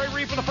Andre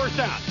Reed for the first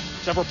down.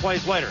 Several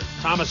plays later,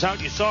 Thomas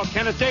out, you saw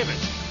Kenneth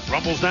Davis.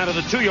 Rumbles down to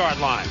the 2-yard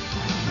line.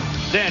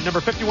 Then, number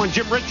 51,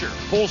 Jim Richard,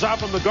 pulls out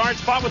from the guard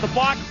spot with the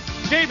block.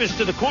 Davis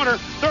to the corner,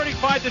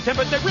 35-10,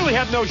 but they really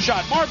have no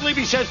shot. Marv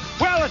Levy says,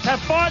 well, let's have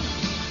fun.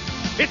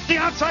 It's the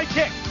onside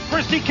kick.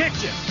 Christie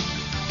kicks it.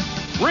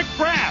 Rick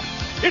Kraft.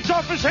 It's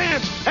off his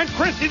hands. And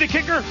Christie, the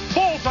kicker,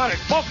 falls on it.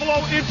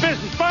 Buffalo in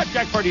business. But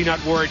Jack Purdy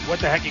not worried. What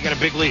the heck? You got a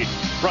big lead.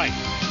 Right.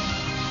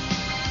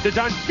 To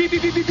Don. Beep,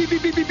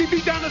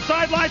 down the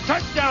sideline.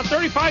 Touchdown.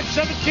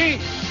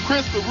 35-17.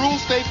 Chris, the rule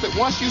states that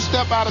once you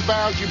step out of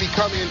bounds, you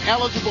become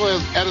ineligible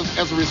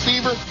as a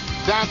receiver.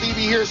 Don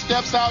Beebe here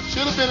steps out.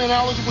 Should have been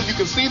ineligible. You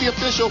can see the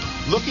official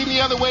looking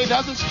the other way.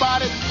 Doesn't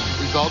spot it.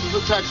 Result is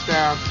a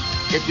touchdown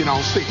if you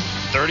don't see it.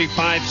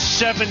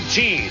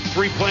 35-17.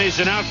 3 plays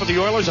and out for the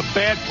Oilers. A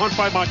bad punt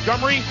by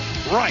Montgomery.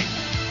 Right.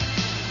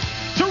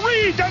 To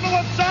Reed down the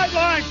left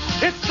sideline.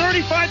 It's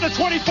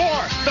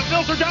 35-24. The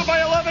Bills are down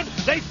by 11.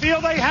 They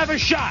feel they have a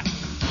shot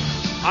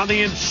on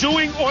the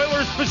ensuing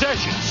Oilers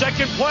possession.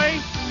 Second play.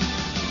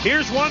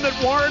 Here's one that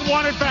Warren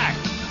wanted back.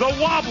 The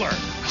wobbler.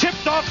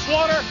 Tipped off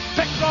Slaughter,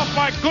 picked off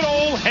by good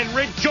old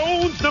Henry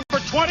Jones, number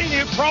 20,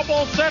 the Pro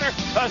Bowl center,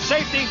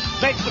 safety,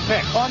 makes the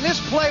pick. On this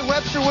play,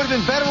 Webster would have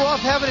been better off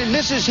having it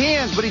miss his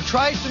hands, but he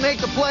tries to make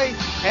the play,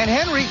 and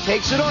Henry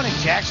takes it on, and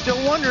Jack's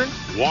still wondering.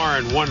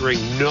 Warren wondering,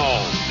 no,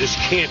 this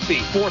can't be.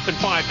 4th and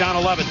 5, down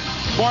 11.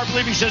 Marv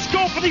Levy says,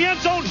 go for the end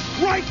zone.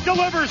 Wright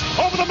delivers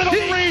over the middle.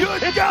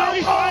 It's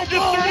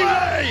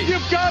 35-31.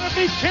 You've got to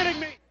be kidding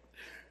me.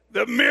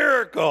 The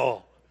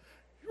miracle.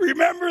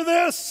 Remember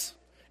this?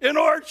 In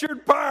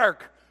Orchard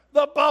Park,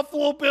 the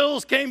Buffalo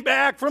Bills came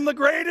back from the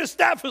greatest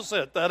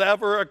deficit that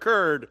ever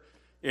occurred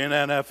in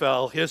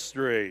NFL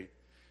history.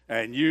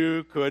 And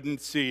you couldn't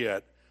see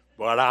it,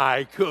 but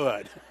I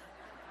could.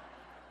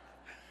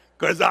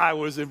 Because I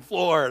was in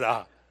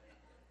Florida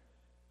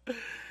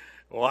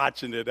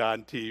watching it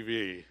on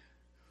TV.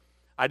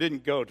 I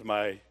didn't go to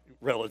my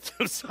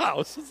relative's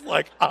house. It's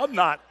like, I'm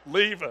not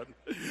leaving.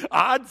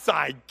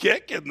 Onside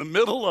kick in the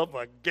middle of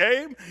a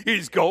game.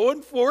 He's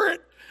going for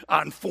it.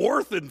 On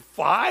 4th and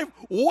 5?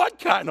 What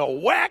kind of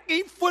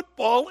wacky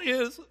football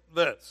is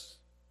this?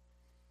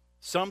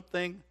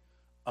 Something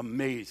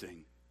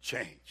amazing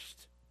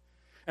changed.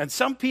 And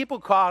some people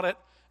caught it,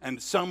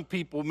 and some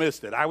people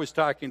missed it. I was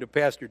talking to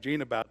Pastor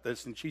Jean about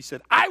this, and she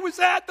said, I was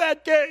at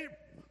that game.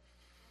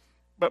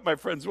 But my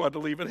friends wanted to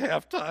leave at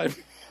halftime.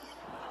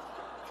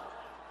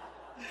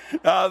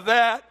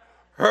 That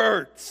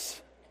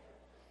hurts.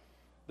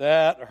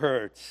 That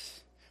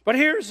hurts. But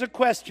here's the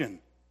question.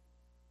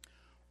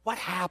 What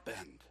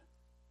happened?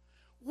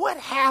 What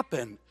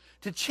happened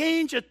to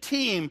change a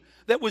team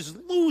that was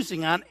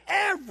losing on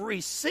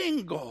every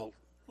single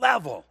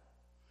level?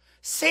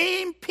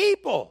 Same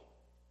people.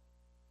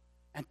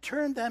 And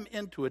turn them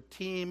into a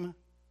team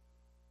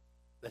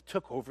that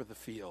took over the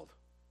field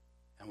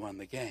and won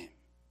the game.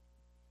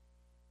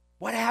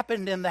 What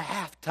happened in the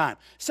halftime?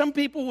 Some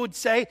people would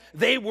say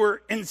they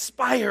were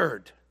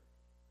inspired.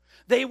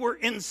 They were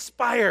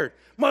inspired.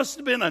 Must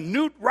have been a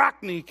Newt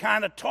Rockney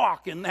kind of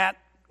talk in that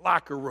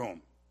locker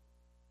room.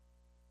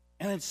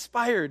 And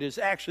inspired is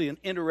actually an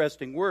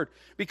interesting word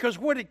because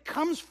what it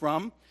comes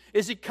from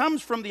is it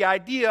comes from the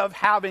idea of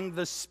having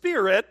the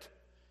Spirit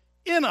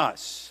in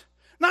us.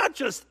 Not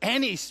just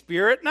any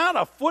spirit, not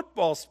a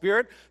football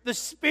spirit, the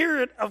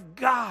Spirit of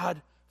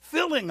God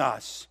filling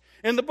us.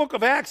 In the book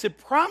of Acts, it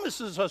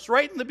promises us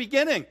right in the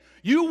beginning,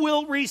 you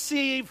will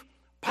receive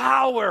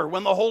power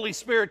when the Holy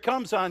Spirit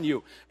comes on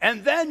you.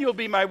 And then you'll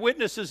be my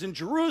witnesses in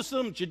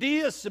Jerusalem,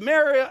 Judea,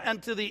 Samaria,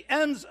 and to the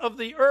ends of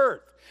the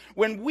earth.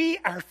 When we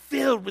are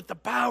filled with the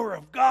power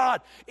of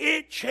God,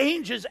 it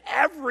changes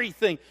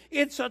everything.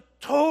 It's a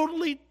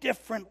totally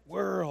different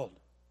world.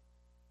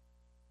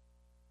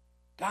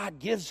 God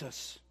gives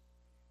us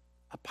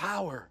a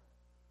power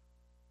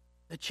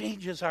that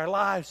changes our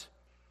lives.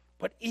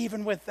 But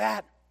even with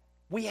that,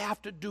 we have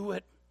to do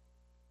it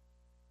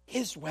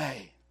His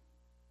way.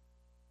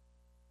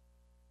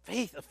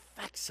 Faith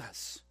affects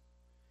us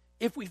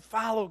if we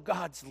follow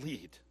God's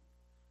lead.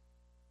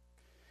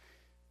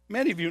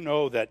 Many of you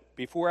know that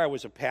before I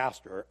was a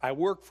pastor, I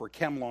worked for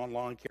ChemLawn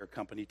Lawn Care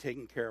Company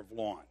taking care of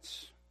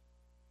lawns.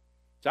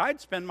 So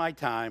I'd spend my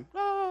time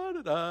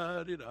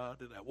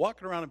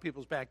walking around in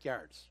people's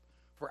backyards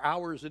for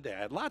hours a day. I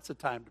had lots of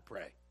time to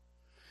pray.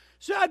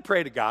 So I'd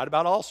pray to God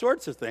about all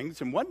sorts of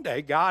things, and one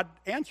day God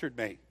answered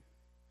me.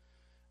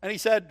 And He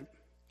said,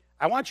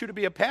 I want you to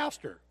be a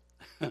pastor.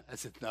 I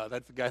said, no,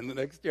 that's the guy in the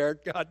next yard.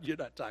 God, you're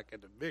not talking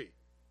to me.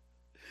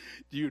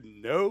 Do you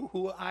know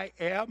who I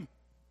am?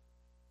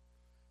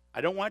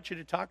 I don't want you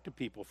to talk to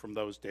people from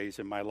those days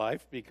in my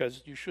life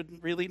because you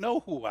shouldn't really know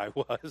who I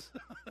was.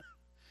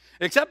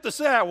 Except to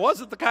say I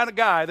wasn't the kind of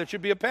guy that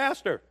should be a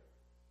pastor.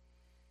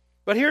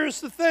 But here's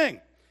the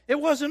thing. It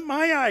wasn't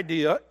my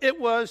idea. It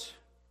was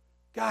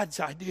God's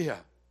idea.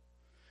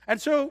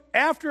 And so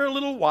after a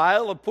little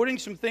while of putting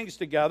some things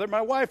together,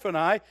 my wife and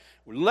I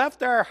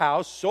left our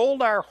house,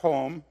 sold our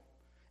home,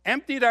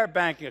 emptied our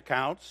bank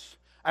accounts.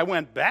 I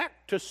went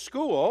back to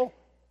school,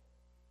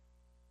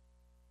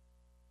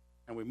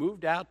 and we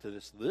moved out to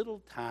this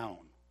little town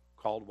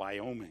called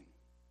Wyoming.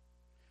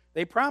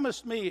 They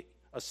promised me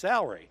a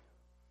salary,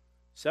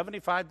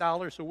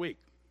 $75 a week,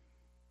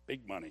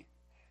 big money,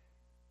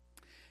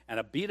 and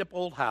a beat-up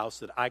old house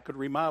that I could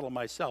remodel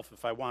myself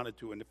if I wanted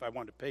to and if I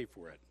wanted to pay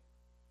for it.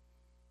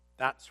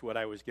 That's what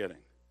I was getting.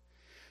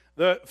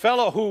 The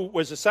fellow who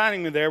was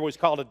assigning me there was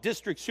called a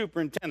district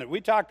superintendent.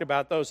 We talked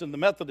about those in the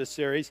Methodist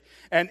series,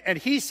 and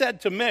he said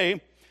to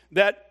me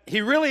that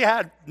he really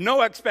had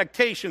no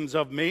expectations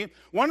of me.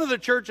 One of the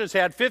churches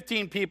had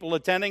 15 people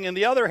attending, and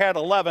the other had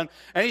 11,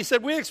 and he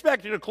said, we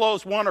expect you to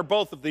close one or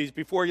both of these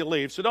before you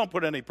leave, so don't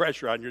put any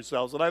pressure on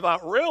yourselves. And I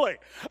thought, really?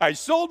 I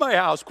sold my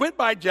house, quit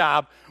my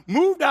job,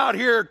 moved out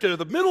here to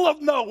the middle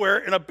of nowhere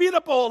in a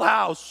beat-up old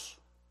house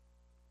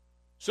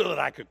so that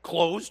I could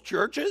close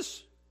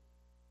churches?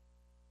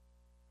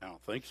 I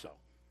don't think so.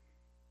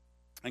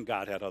 And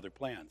God had other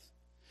plans.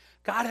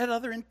 God had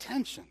other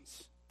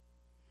intentions.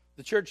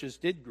 The churches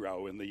did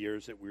grow in the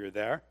years that we were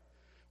there.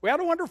 We had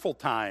a wonderful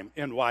time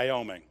in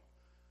Wyoming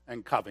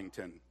and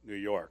Covington, New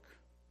York.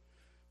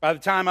 By the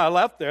time I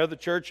left there, the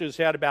churches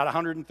had about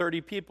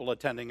 130 people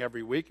attending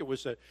every week. It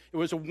was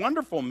a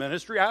wonderful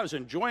ministry. I was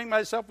enjoying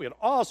myself. We had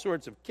all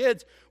sorts of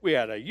kids. We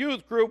had a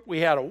youth group. We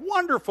had a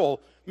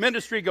wonderful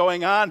ministry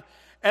going on.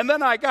 And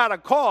then I got a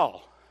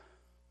call.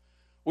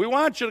 We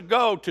want you to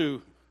go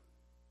to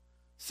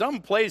some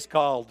place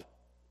called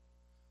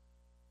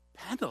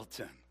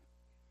Pendleton.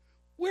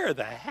 Where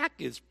the heck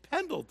is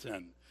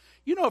Pendleton?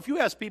 You know, if you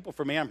ask people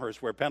from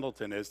Amherst where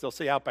Pendleton is, they'll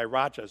say out by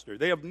Rochester.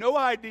 They have no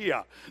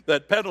idea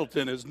that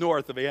Pendleton is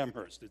north of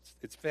Amherst.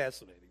 It's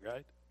fascinating,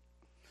 right?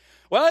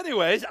 Well,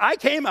 anyways, I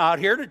came out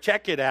here to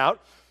check it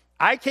out.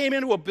 I came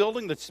into a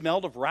building that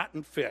smelled of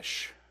rotten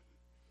fish.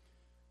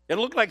 It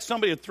looked like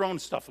somebody had thrown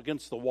stuff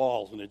against the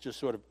walls, and it just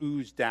sort of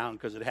oozed down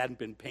because it hadn't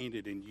been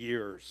painted in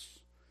years.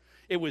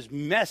 It was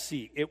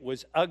messy. It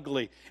was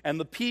ugly. And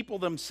the people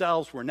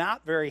themselves were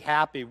not very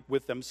happy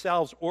with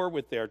themselves or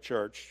with their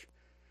church.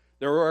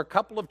 There were a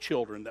couple of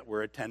children that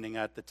were attending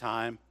at the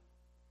time.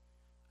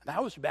 And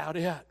that was about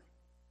it.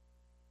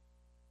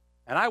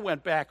 And I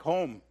went back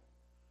home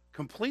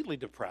completely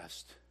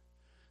depressed,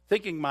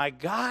 thinking, my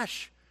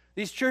gosh,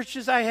 these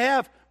churches I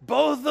have,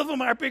 both of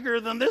them are bigger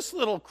than this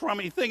little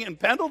crummy thing in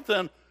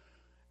Pendleton.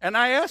 And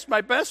I asked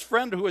my best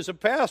friend who was a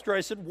pastor,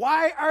 I said,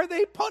 why are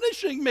they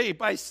punishing me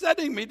by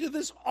sending me to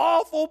this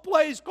awful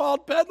place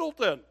called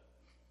Pendleton?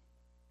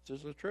 This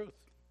is the truth.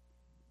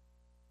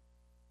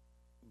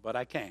 but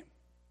I came.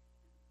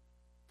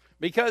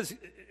 Because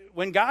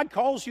when God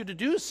calls you to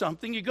do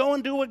something, you go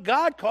and do what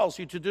God calls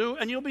you to do,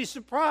 and you'll be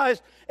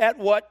surprised at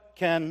what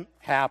can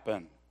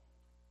happen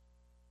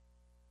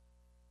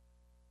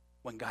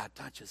when God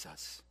touches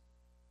us.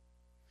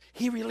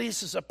 He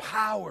releases a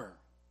power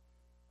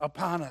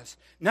upon us,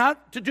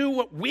 not to do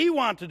what we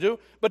want to do,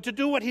 but to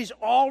do what He's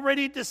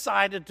already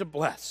decided to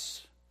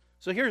bless.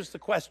 So here's the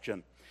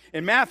question.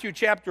 In Matthew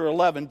chapter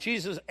 11,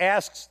 Jesus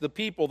asks the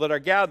people that are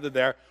gathered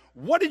there,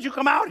 what did you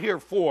come out here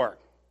for?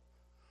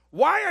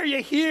 Why are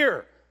you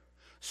here?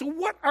 So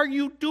what are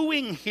you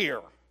doing here?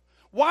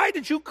 Why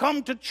did you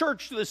come to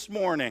church this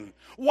morning?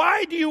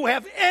 Why do you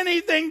have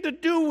anything to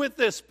do with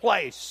this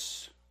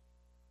place?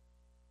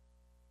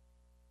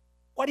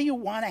 What do you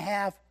want to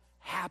have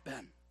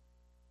happen?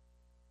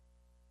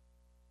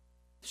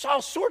 There's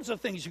all sorts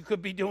of things you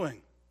could be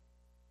doing.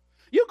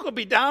 You could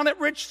be down at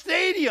Rich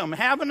Stadium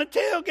having a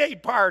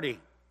tailgate party.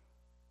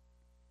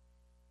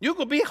 You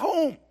could be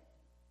home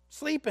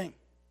sleeping.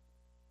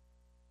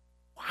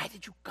 Why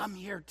did you come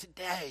here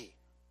today?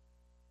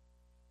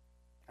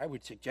 I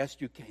would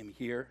suggest you came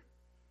here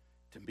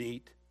to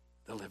meet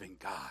the living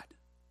God.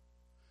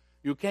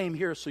 You came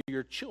here so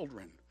your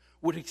children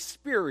would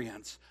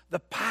experience the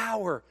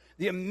power,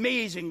 the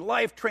amazing,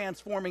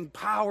 life-transforming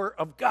power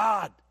of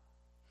God.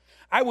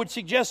 I would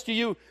suggest to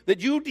you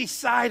that you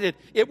decided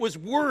it was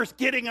worth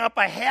getting up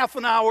a half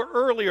an hour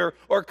earlier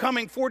or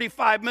coming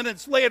 45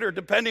 minutes later,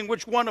 depending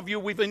which one of you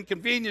we've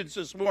inconvenienced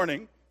this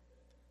morning.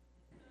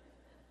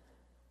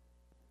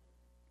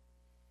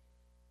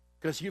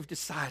 Because you've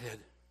decided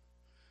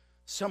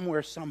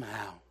somewhere,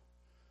 somehow,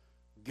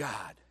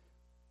 God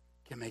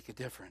can make a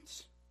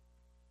difference.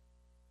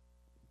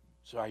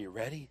 So are you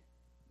ready?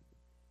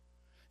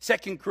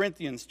 2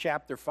 Corinthians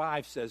chapter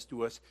 5 says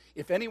to us,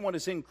 if anyone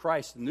is in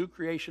Christ, the new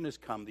creation has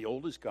come, the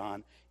old is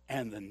gone,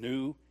 and the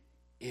new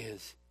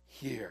is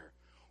here.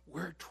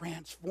 We're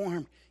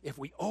transformed if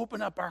we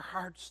open up our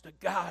hearts to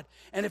God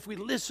and if we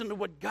listen to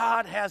what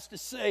God has to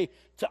say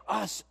to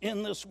us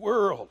in this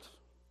world.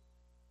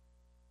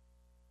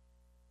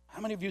 How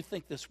many of you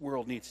think this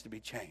world needs to be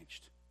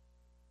changed?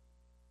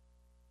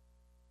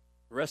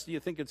 The rest of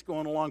you think it's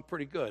going along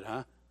pretty good,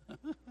 huh?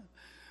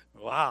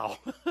 Wow,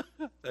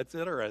 that's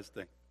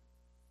interesting.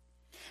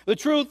 The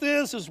truth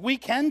is we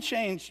can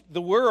change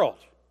the world.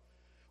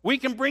 We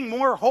can bring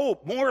more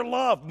hope, more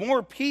love,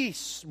 more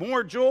peace,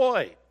 more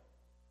joy.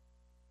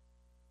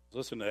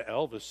 Listen to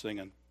Elvis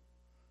singing.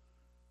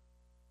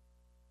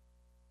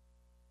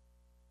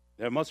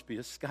 There must be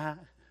a sky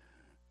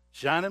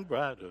shining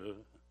brighter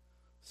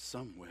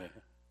somewhere.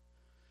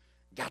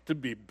 Got to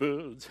be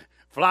birds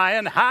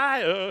flying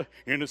higher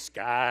in the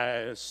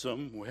sky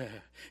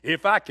somewhere.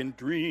 If I can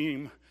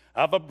dream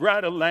of a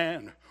brighter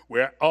land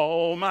where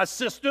all my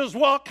sisters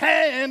walk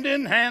hand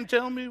in hand,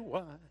 tell me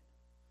why.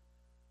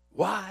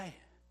 Why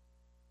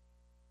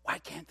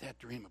can't that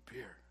dream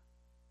appear?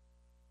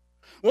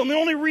 Well, the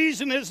only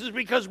reason is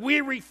because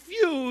we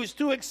refuse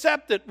to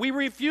accept it. We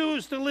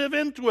refuse to live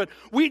into it.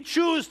 We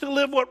choose to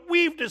live what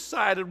we've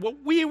decided,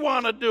 what we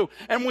want to do.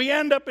 And we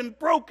end up in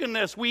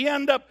brokenness. We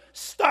end up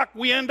stuck.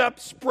 We end up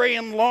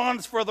spraying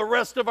lawns for the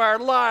rest of our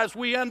lives.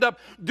 We end up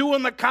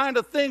doing the kind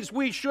of things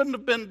we shouldn't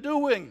have been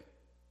doing.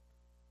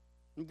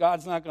 And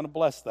God's not going to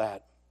bless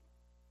that.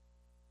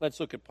 Let's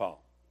look at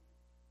Paul.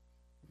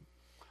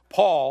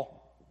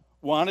 Paul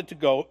wanted to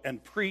go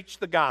and preach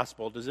the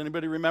gospel. Does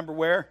anybody remember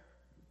where?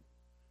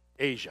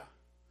 Asia.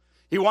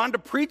 He wanted to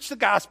preach the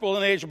gospel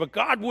in Asia, but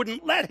God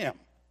wouldn't let him.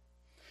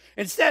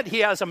 Instead, he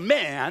has a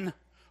man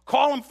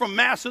call him from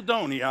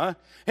Macedonia.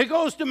 He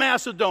goes to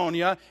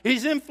Macedonia.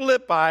 He's in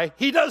Philippi.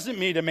 He doesn't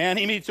meet a man.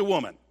 He meets a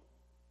woman.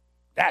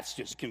 That's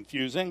just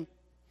confusing.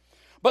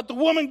 But the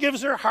woman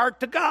gives her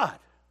heart to God.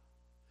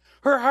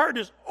 Her heart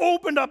is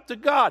opened up to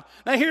God.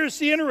 Now, here's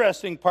the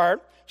interesting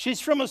part. She's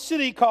from a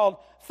city called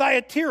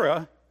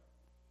Thyatira.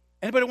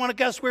 Anybody want to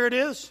guess where it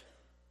is?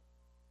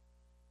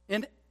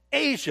 In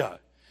Asia.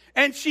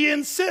 And she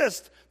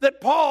insists that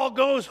Paul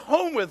goes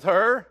home with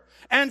her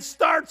and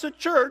starts a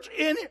church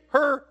in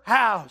her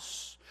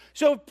house.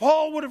 So if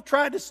Paul would have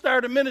tried to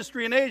start a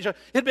ministry in Asia,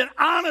 he'd been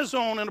on his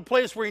own in a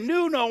place where he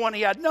knew no one,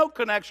 he had no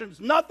connections,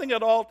 nothing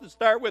at all to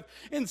start with.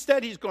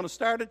 Instead, he's going to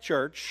start a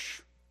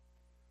church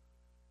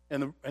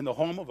in the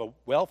home of a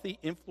wealthy,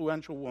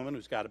 influential woman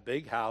who's got a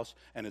big house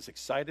and is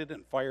excited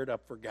and fired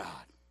up for God.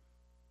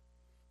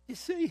 You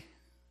see,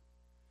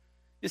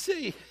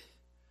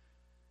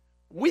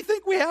 we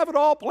think we have it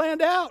all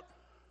planned out.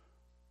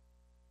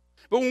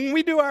 But when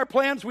we do our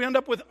plans, we end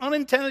up with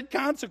unintended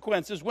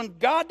consequences. When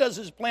God does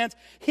his plans,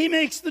 he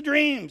makes the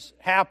dreams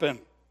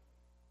happen.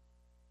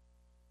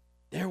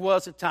 There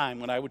was a time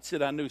when I would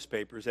sit on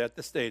newspapers at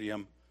the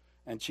stadium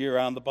and cheer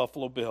on the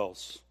Buffalo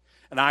Bills.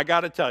 And I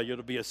got to tell you,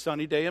 it'll be a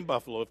sunny day in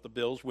Buffalo if the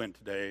Bills win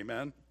today,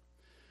 amen?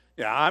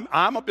 Yeah,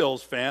 I'm a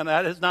Bills fan.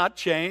 That has not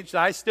changed.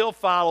 I still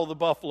follow the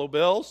Buffalo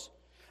Bills.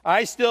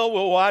 I still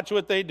will watch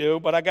what they do,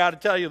 but I got to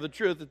tell you the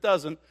truth, it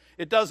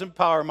doesn't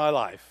power my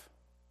life.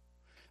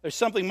 There's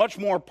something much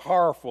more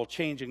powerful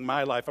changing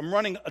my life. I'm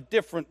running a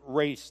different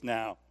race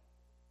now.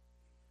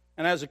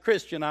 And as a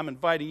Christian, I'm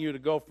inviting you to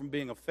go from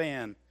being a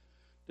fan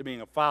to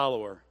being a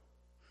follower.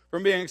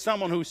 From being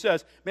someone who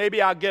says,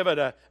 maybe I'll give it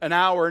an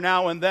hour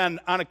now and then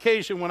on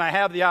occasion when I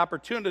have the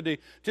opportunity,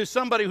 to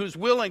somebody who's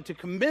willing to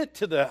commit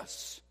to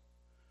this.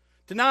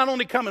 To not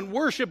only come and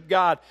worship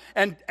God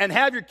and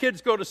have your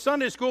kids go to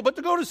Sunday school, but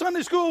to go to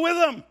Sunday school with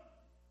them.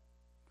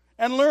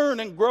 And learn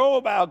and grow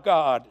about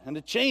God and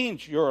to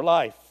change your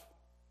life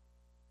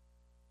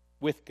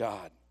with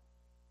God.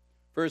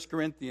 1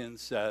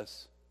 Corinthians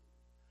says,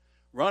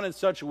 run in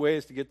such a way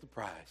as to get the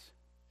prize.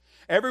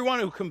 Everyone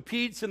who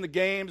competes in the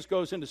games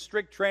goes into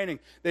strict training.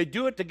 They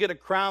do it to get a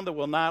crown that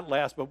will not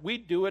last, but we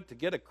do it to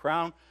get a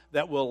crown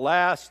that will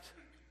last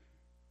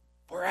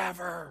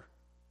forever.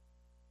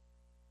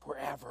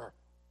 Forever.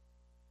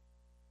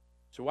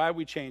 So why are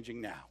we changing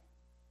now?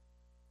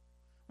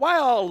 Why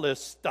all this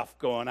stuff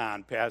going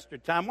on, Pastor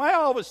Tom? Why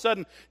all of a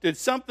sudden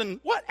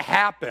what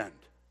happened?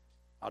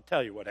 I'll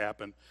tell you what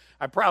happened.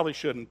 I probably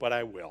shouldn't, but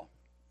I will.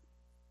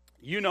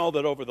 You know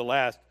that over the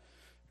last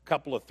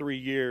couple of 3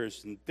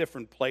 years in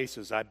different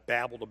places, I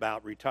babbled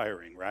about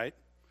retiring, right?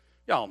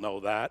 Y'all know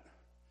that.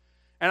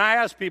 And I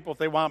asked people if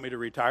they want me to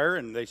retire,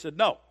 and they said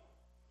no.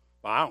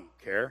 Well, I don't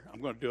care.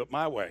 I'm going to do it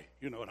my way.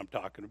 You know what I'm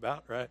talking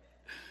about, right?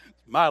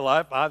 It's my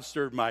life. I've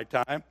served my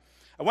time.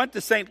 I went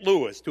to St.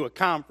 Louis to a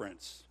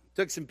conference.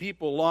 Took some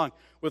people along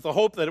with the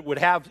hope that it would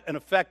have an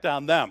effect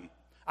on them.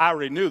 I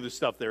already knew the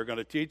stuff they were going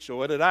to teach, so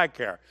what did I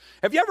care?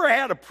 Have you ever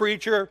had a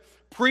preacher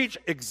preach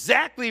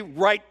exactly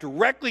right,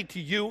 directly to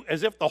you,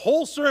 as if the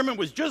whole sermon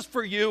was just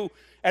for you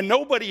and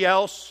nobody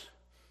else?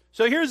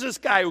 So here's this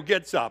guy who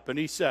gets up and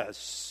he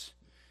says,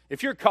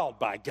 if you're called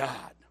by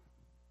God,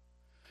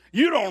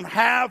 you don't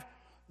have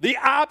the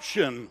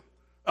option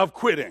of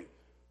quitting.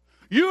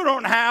 You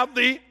don't have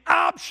the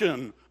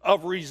option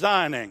of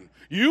resigning.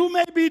 You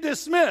may be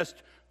dismissed,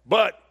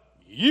 but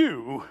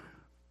you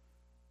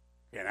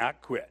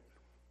cannot quit.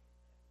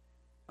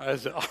 I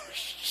said, oh,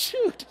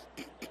 shoot.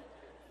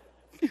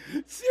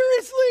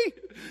 Seriously?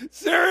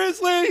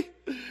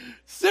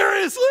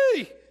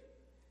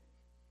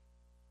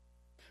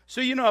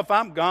 So, if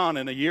I'm gone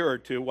in a year or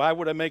two, why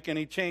would I make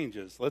any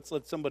changes? Let's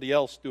let somebody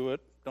else do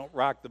it. Don't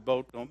rock the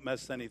boat. Don't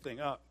mess anything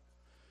up.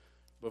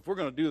 But if we're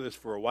going to do this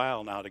for a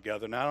while now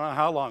together, and I don't know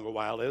how long a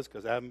while is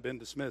because I haven't been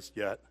dismissed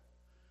yet,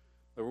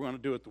 but we're going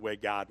to do it the way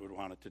God would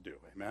want it to do.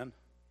 Amen?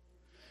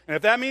 And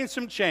if that means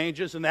some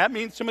changes, and that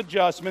means some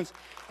adjustments,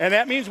 and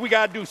that means we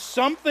got to do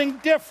something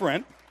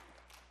different,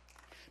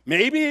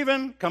 maybe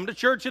even come to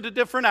church at a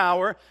different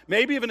hour,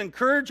 maybe even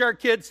encourage our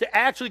kids to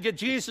actually get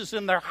Jesus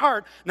in their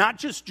heart, not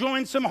just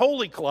join some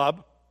holy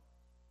club.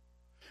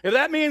 If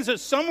that means that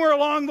somewhere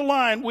along the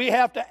line we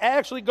have to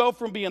actually go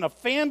from being a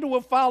fan to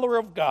a follower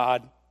of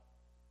God,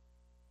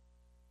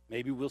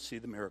 maybe we'll see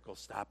the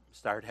miracles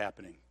start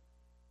happening.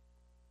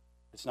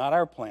 It's not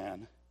our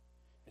plan.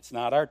 It's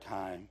not our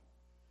time.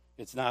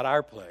 It's not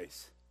our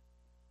place.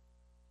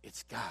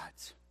 It's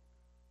God's.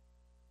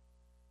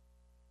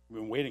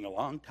 We've been waiting a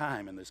long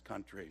time in this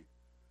country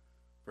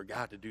for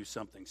God to do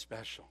something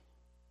special.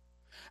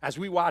 As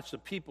we watch the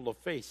people of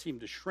faith seem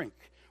to shrink,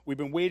 we've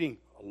been waiting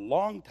a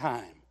long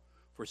time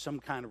for some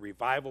kind of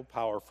revival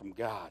power from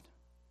God.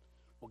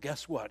 Well,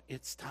 guess what?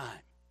 It's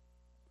time.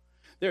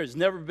 There has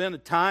never been a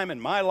time in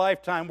my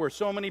lifetime where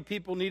so many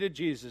people needed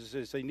Jesus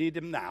as they need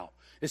him now,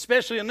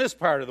 especially in this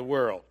part of the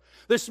world.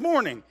 This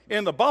morning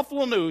in the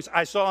Buffalo News,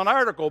 I saw an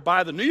article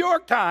by the New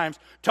York Times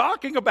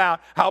talking about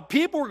how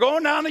people were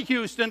going down to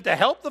Houston to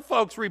help the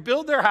folks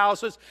rebuild their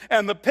houses,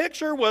 and the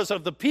picture was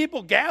of the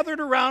people gathered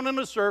around in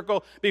a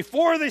circle.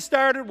 Before they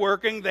started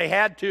working, they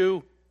had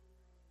to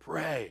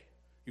pray.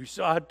 You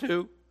saw it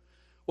too?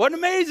 What an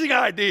amazing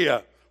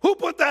idea. Who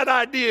put that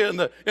idea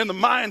in the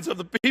minds of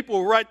the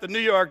people who write the New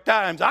York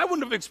Times? I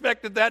wouldn't have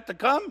expected that to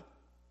come.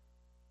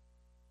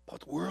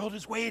 But the world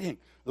is waiting.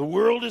 The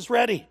world is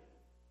ready.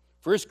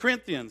 1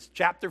 Corinthians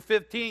chapter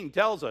 15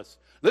 tells us,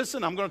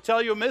 listen, I'm going to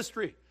tell you a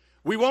mystery.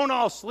 We won't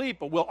all sleep,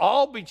 but we'll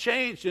all be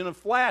changed in a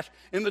flash,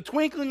 in the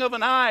twinkling of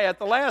an eye at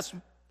the last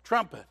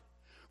trumpet.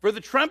 For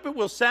the trumpet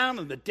will sound,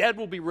 and the dead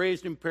will be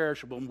raised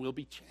imperishable and will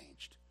be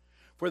changed.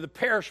 For the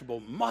perishable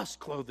must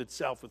clothe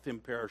itself with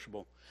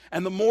imperishable,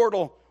 and the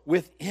mortal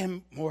with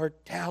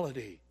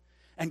immortality.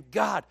 And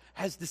God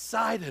has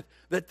decided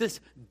that this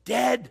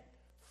dead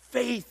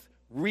faith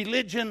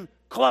religion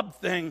club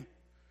thing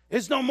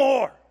is no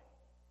more.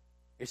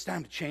 It's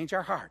time to change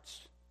our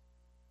hearts,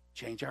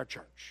 change our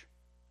church,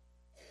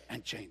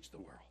 and change the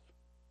world.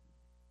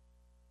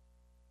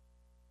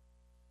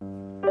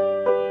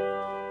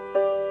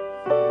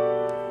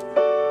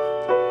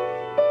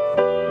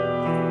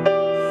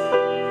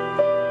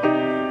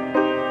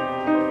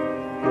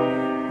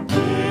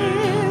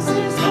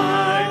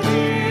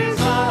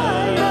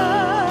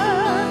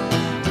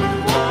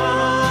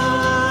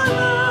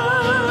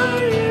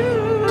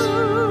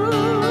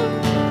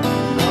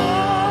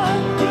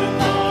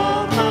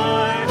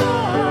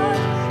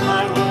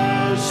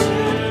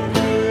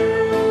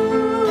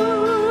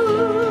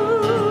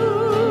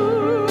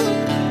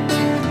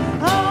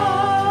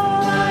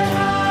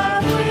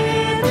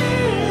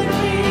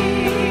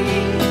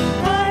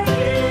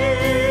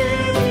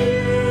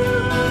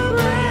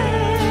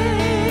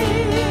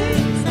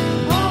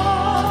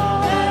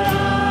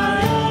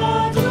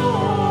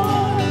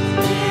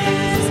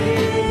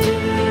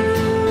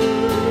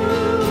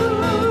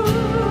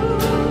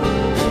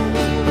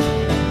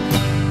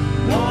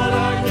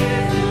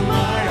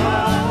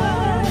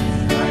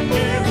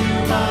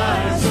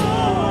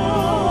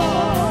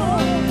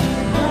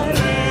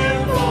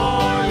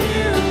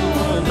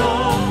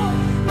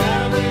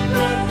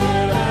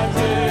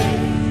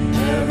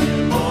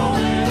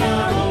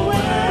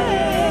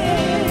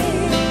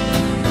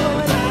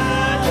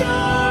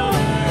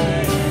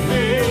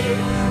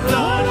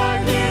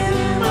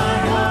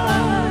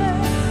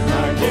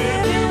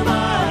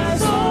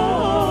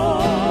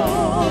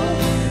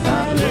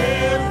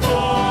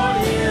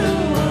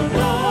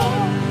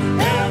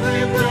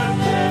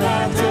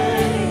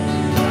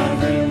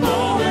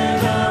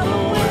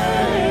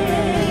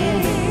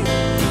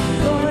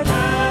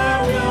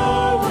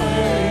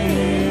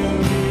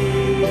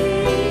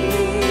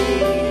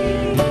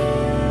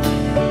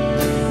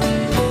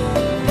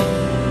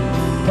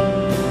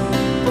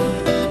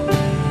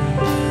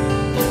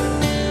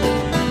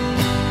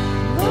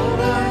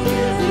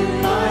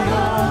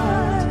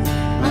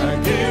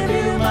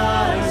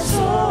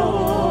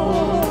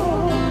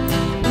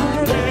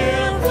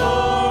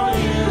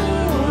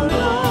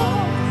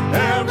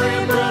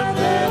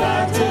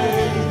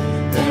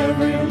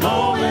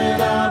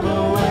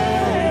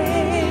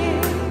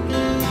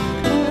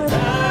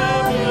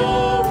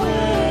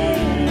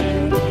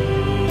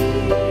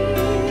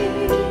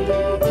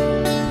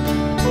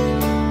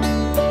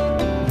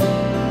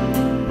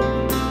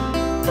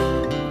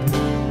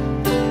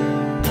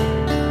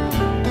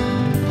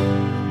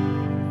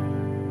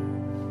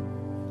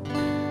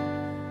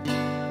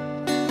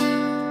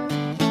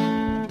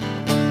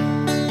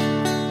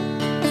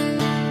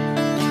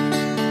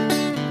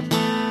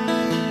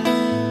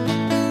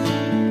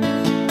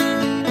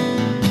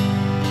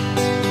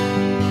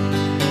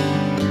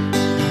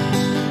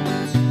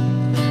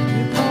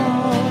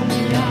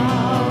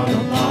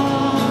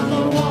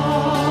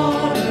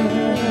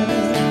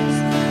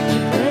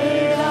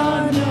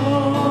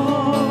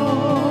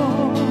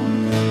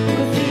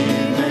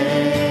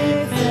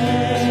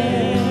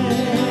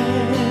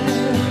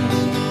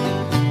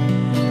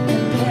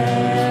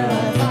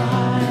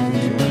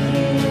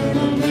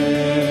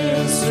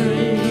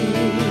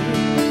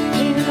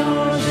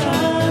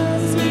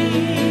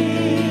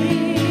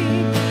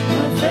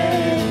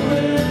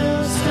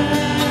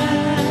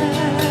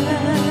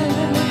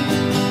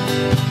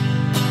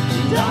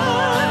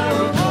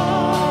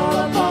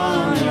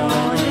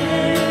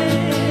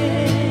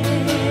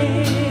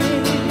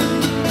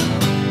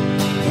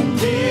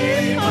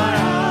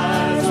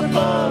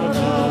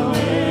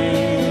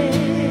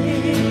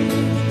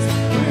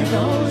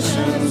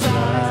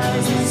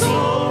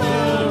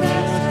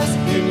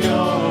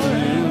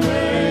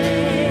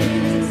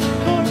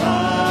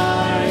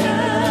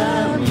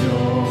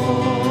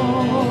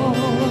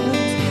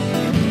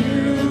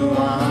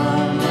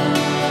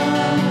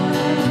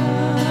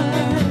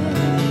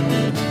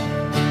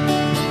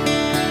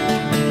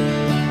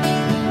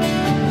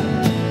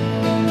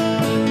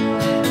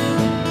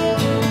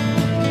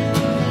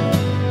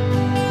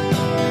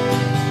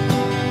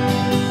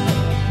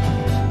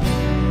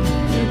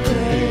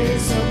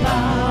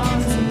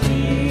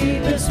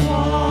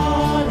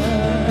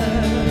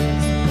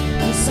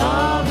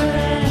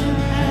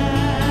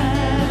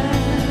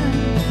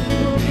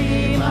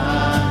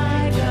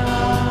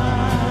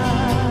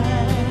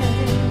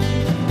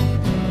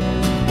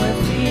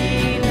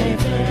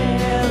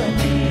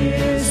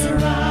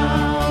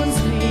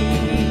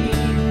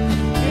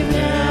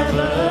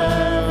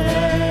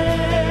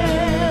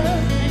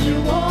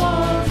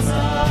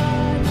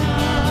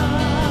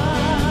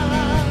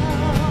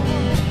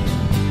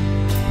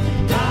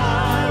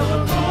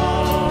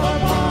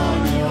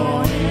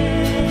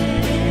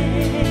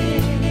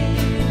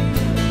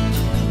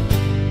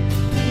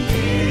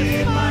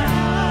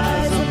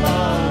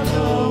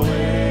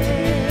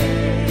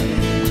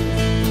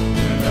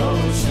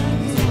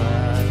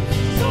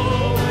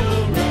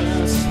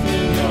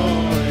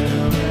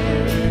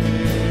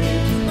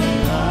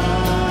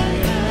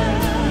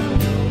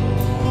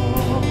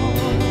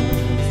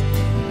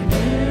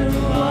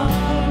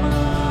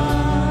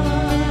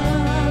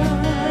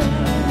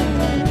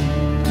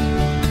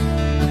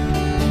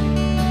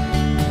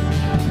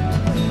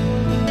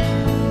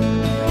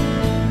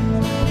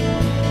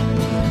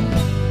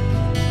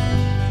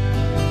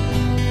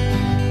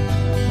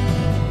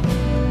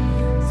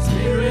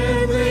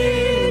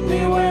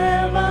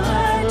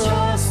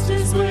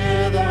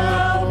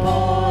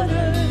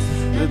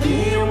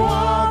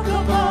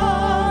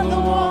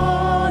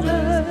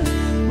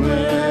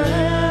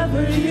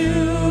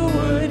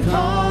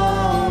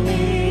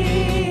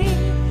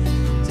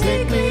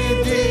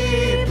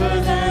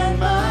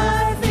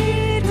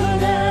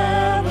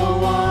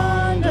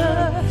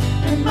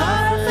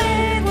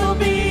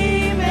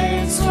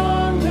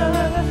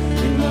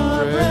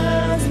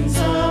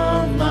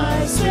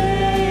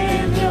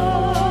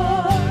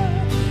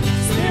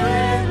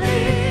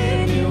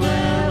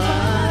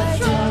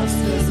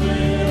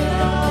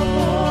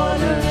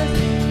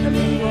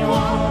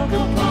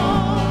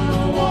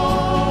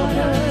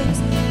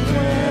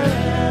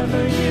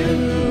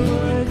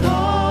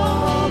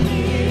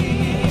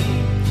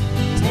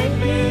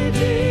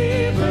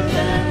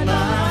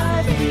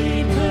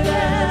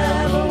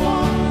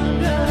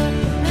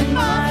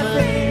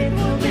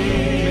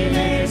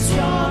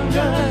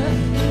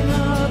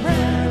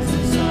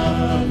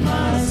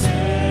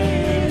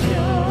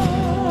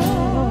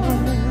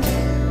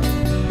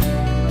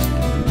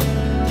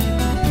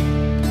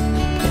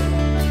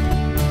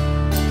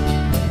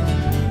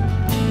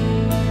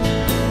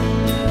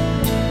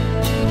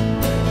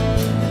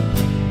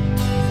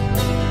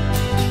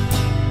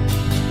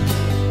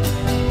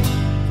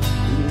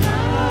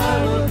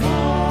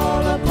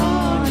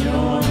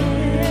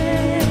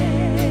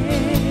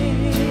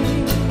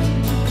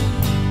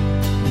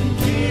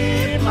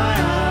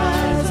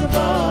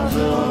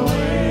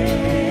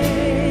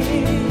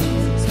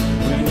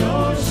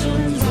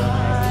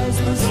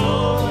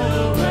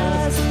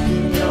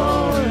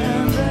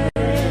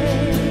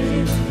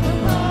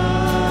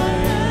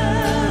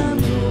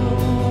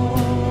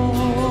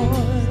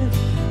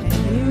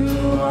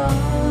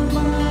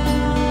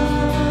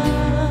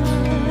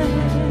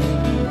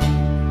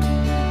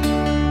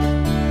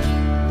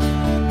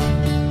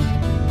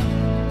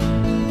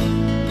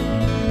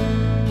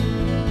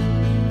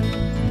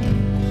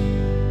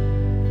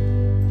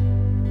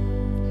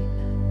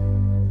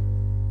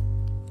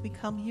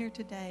 come here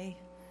today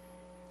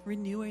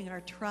renewing our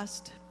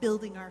trust,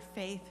 building our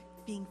faith,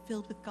 being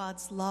filled with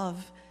God's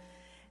love.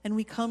 And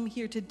we come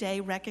here today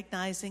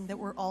recognizing that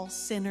we're all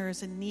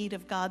sinners in need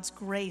of God's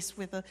grace,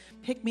 with a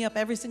pick-me-up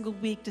every single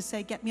week to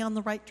say, get me on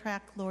the right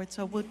track, Lord.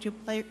 So would you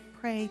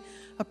pray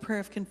a prayer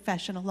of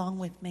confession along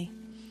with me?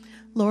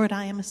 Lord,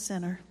 I am a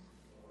sinner.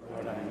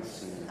 Lord, I am a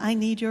sinner. I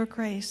need your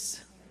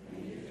grace.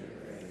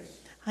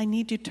 I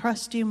need to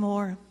trust you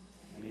more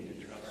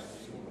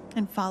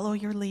and follow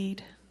your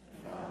lead.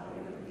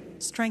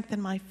 Strengthen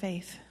my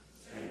faith.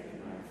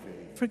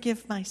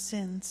 Forgive my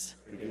sins.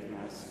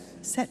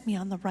 Set me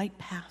on the right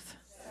path.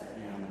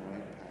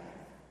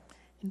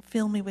 And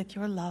fill me with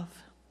your love.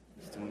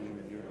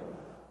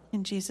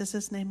 In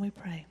Jesus' name we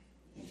pray.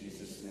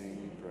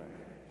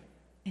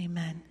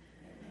 Amen.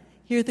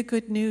 Hear the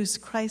good news.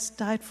 Christ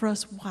died for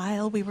us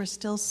while we were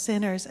still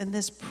sinners, and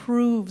this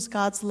proves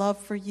God's love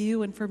for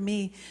you and for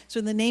me. So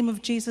in the name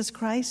of Jesus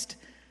Christ,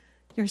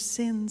 your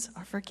sins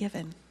are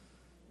forgiven.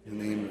 In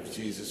the name of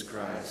Jesus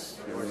Christ,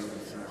 your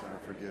sins are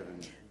forgiven.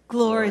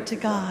 Glory to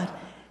God.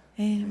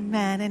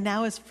 Amen. And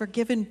now, as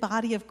forgiven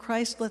body of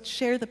Christ, let's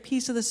share the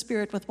peace of the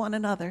Spirit with one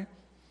another.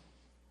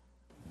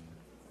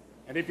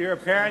 And if you're a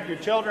parent, your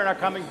children are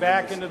coming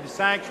back into the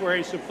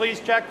sanctuary, so please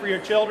check for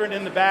your children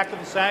in the back of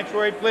the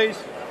sanctuary, please.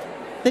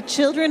 The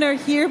children are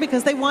here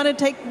because they want to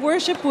take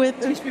worship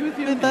with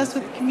us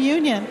with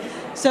communion.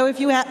 So if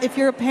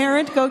you're a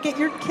parent, go get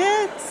your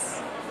kids.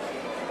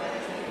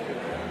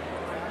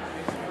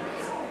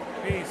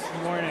 Peace.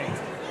 Good morning.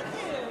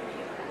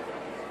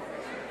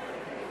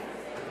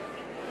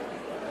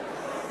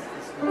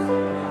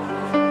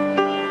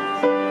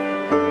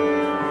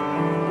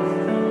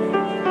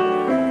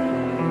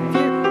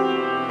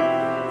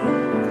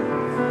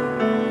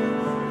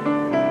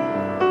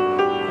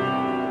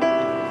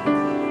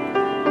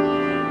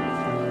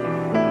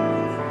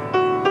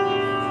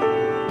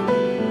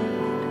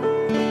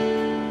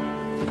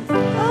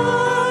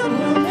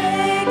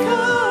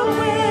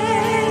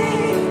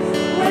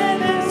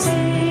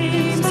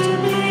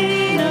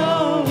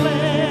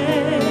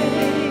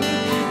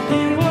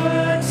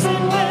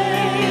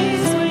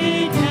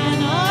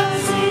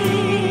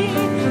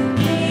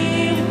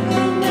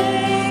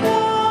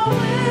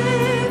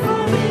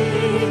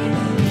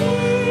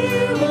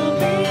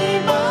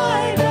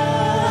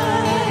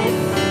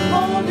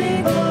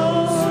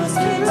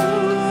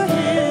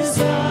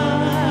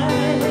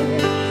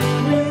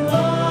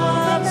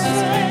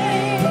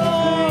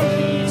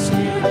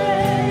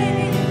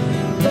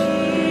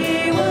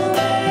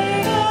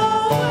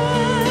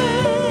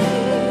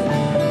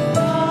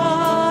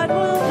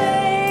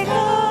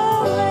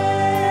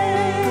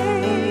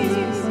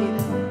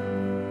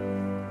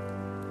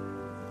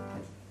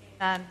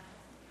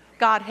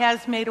 God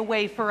has made a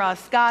way for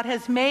us. God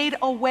has made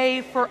a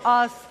way for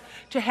us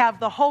to have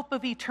the hope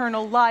of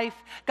eternal life.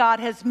 God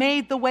has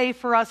made the way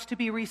for us to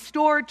be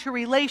restored to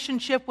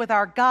relationship with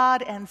our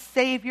God and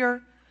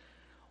Savior.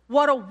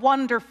 What a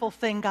wonderful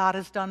thing God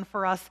has done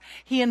for us.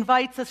 He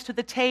invites us to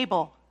the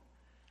table,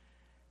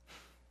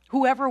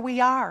 whoever we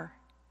are.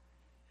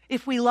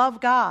 If we love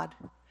God,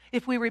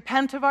 if we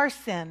repent of our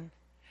sin,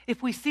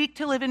 if we seek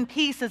to live in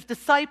peace as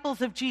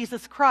disciples of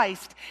Jesus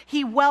Christ,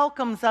 He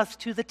welcomes us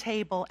to the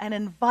table and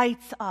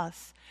invites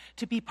us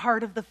to be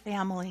part of the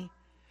family.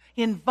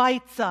 He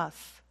invites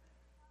us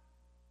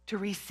to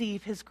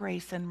receive His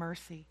grace and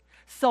mercy.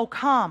 So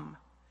come,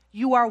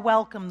 you are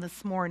welcome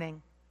this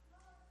morning.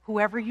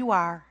 Whoever you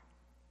are,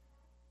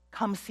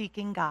 come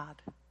seeking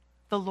God.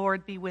 The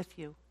Lord be with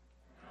you.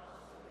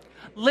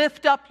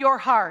 Lift up your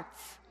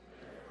hearts.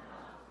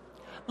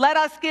 Let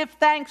us give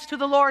thanks to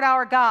the Lord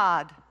our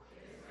God.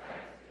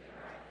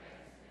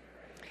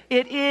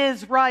 It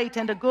is right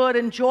and a good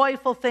and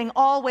joyful thing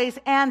always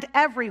and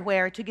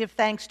everywhere to give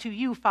thanks to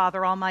you,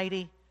 Father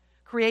Almighty,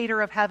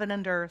 Creator of heaven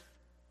and earth.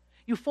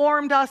 You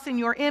formed us in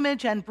your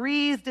image and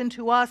breathed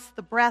into us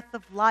the breath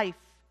of life.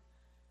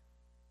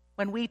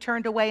 When we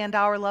turned away and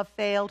our love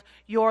failed,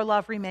 your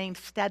love remained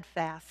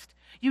steadfast.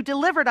 You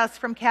delivered us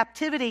from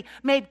captivity,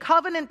 made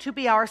covenant to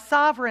be our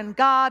sovereign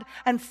God,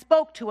 and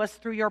spoke to us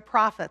through your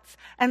prophets.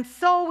 And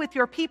so with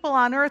your people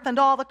on earth and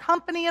all the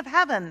company of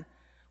heaven,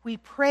 we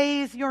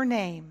praise your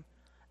name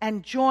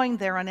and join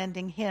their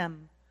unending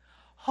hymn.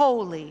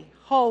 Holy,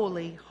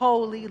 holy,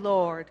 holy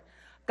Lord,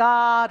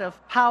 God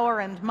of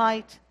power and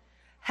might,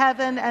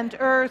 heaven and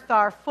earth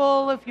are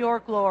full of your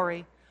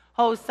glory.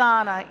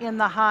 Hosanna in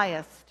the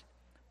highest.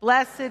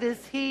 Blessed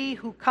is he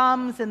who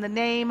comes in the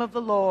name of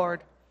the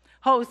Lord.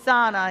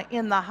 Hosanna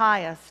in the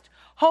highest.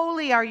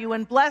 Holy are you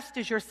and blessed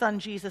is your Son,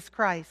 Jesus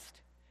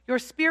Christ. Your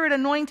Spirit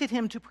anointed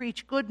him to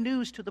preach good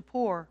news to the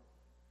poor,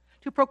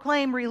 to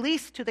proclaim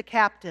release to the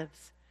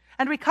captives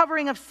and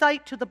recovering of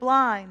sight to the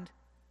blind,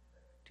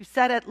 to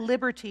set at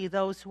liberty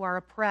those who are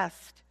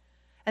oppressed,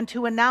 and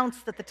to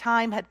announce that the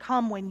time had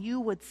come when you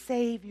would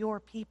save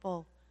your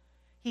people.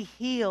 He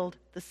healed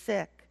the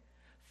sick,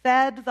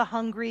 fed the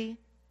hungry,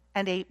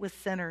 and ate with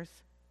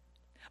sinners.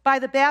 By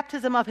the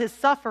baptism of his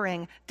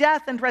suffering,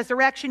 death, and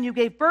resurrection, you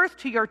gave birth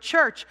to your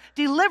church,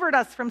 delivered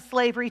us from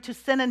slavery to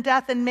sin and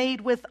death, and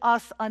made with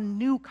us a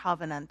new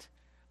covenant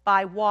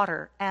by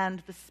water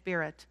and the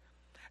Spirit.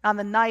 On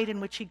the night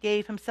in which he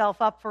gave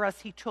himself up for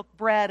us, he took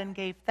bread and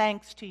gave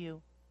thanks to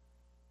you.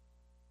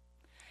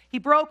 He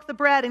broke the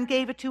bread and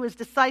gave it to his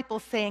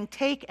disciples, saying,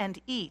 "Take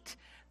and eat.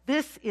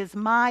 This is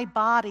my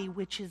body,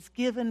 which is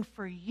given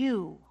for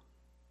you."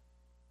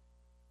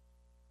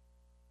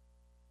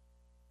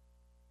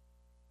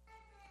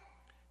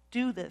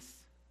 Do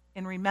this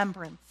in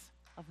remembrance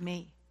of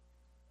me.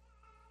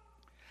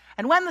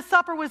 And when the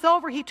supper was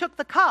over, he took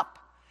the cup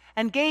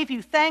and gave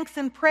you thanks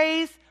and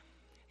praise.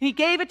 He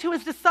gave it to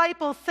his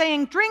disciples,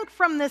 saying, "Drink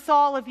from this,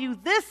 all of you.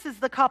 This is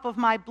the cup of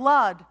my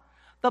blood,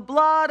 the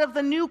blood of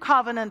the new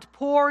covenant,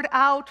 poured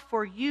out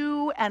for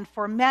you and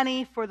for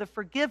many for the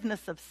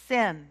forgiveness of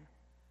sin.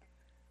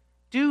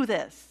 Do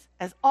this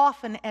as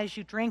often as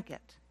you drink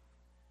it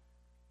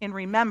in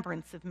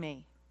remembrance of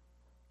me."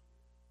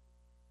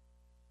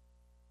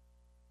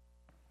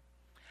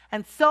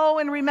 And so,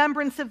 in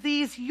remembrance of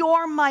these,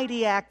 your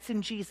mighty acts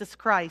in Jesus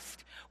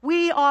Christ,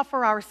 we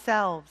offer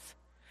ourselves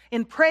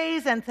in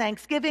praise and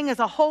thanksgiving as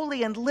a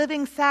holy and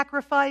living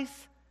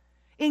sacrifice,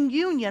 in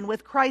union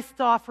with Christ's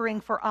offering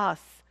for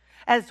us,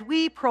 as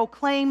we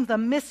proclaim the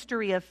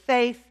mystery of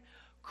faith.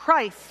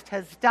 Christ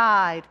has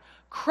died.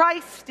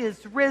 Christ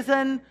is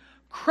risen.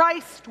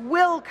 Christ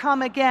will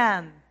come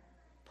again.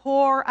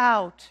 Pour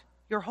out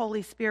your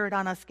Holy Spirit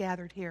on us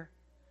gathered here.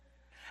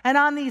 And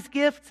on these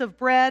gifts of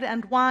bread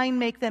and wine,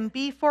 make them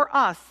be for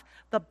us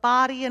the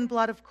body and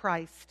blood of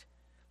Christ,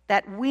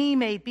 that we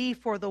may be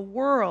for the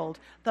world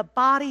the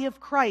body of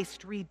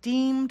Christ,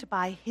 redeemed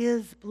by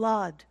his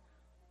blood.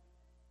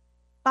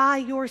 By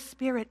your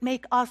Spirit,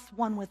 make us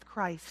one with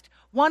Christ,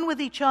 one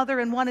with each other,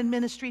 and one in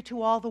ministry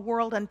to all the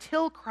world,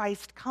 until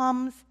Christ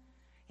comes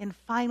in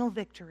final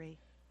victory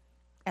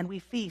and we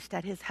feast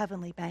at his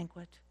heavenly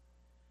banquet.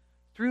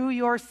 Through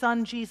your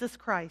Son, Jesus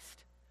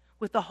Christ,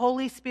 with the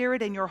Holy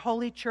Spirit and your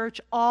holy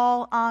church,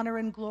 all honor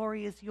and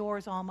glory is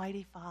yours,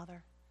 Almighty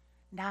Father,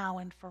 now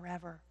and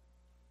forever.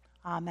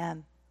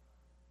 Amen.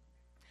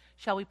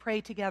 Shall we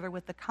pray together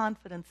with the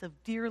confidence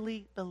of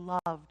dearly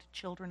beloved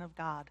children of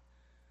God?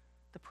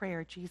 The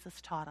prayer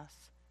Jesus taught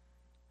us.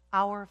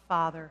 Our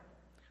Father,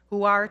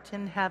 who art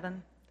in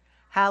heaven,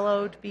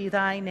 hallowed be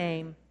thy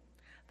name.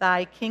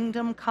 Thy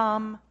kingdom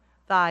come,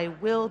 thy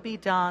will be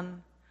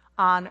done,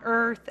 on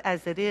earth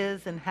as it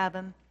is in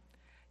heaven.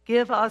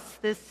 Give us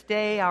this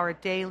day our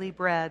daily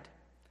bread,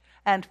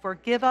 and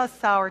forgive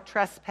us our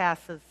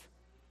trespasses,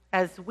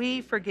 as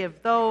we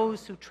forgive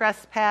those who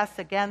trespass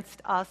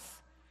against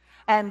us.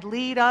 And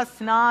lead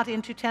us not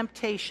into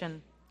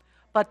temptation,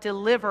 but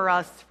deliver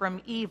us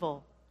from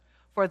evil.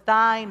 For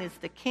thine is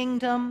the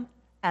kingdom,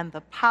 and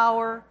the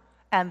power,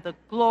 and the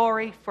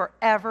glory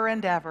forever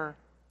and ever.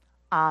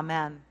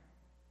 Amen.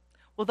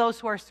 Will those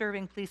who are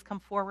serving please come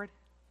forward?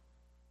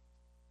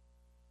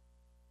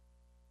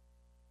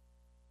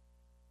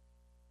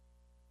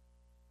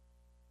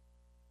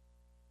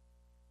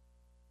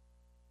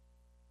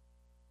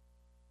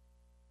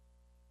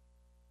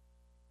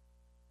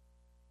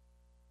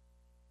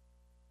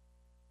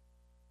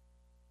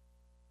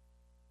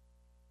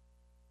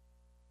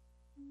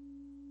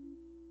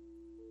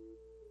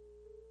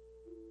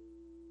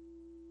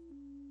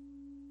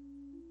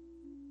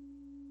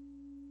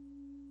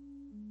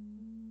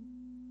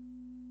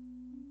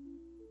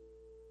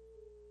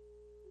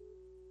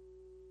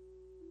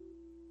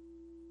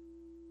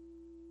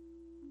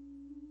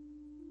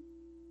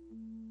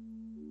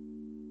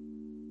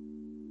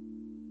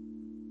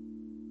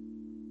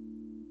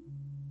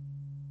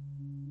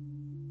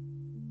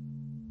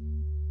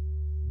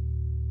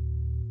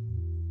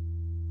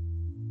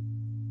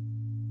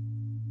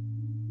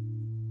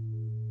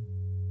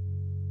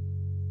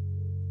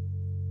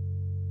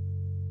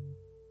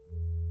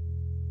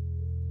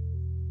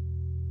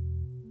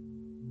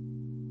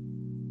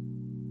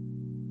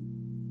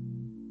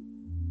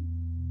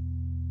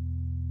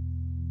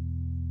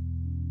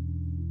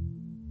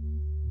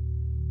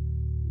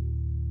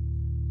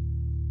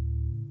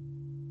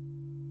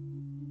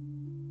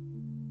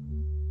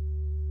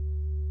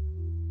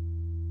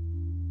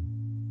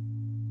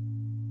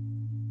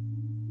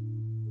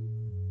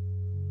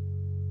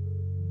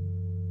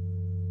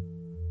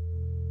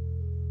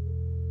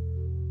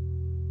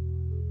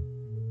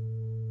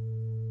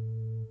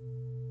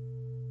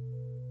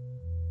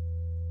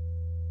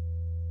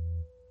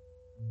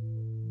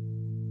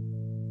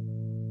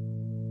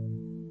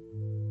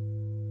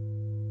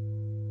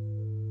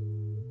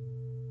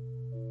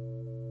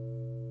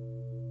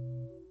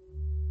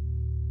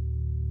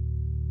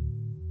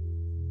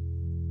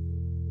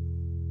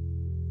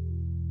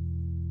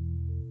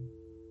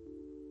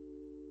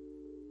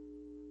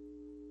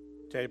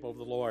 Table of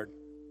the Lord,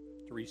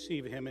 to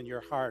receive him in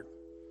your heart.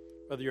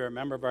 Whether you're a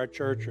member of our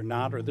church or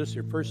not, or this is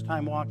your first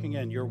time walking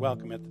in, you're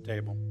welcome at the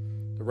table.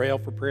 The rail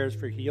for prayers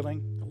for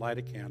healing, the light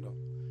a candle.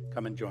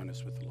 Come and join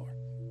us with the Lord.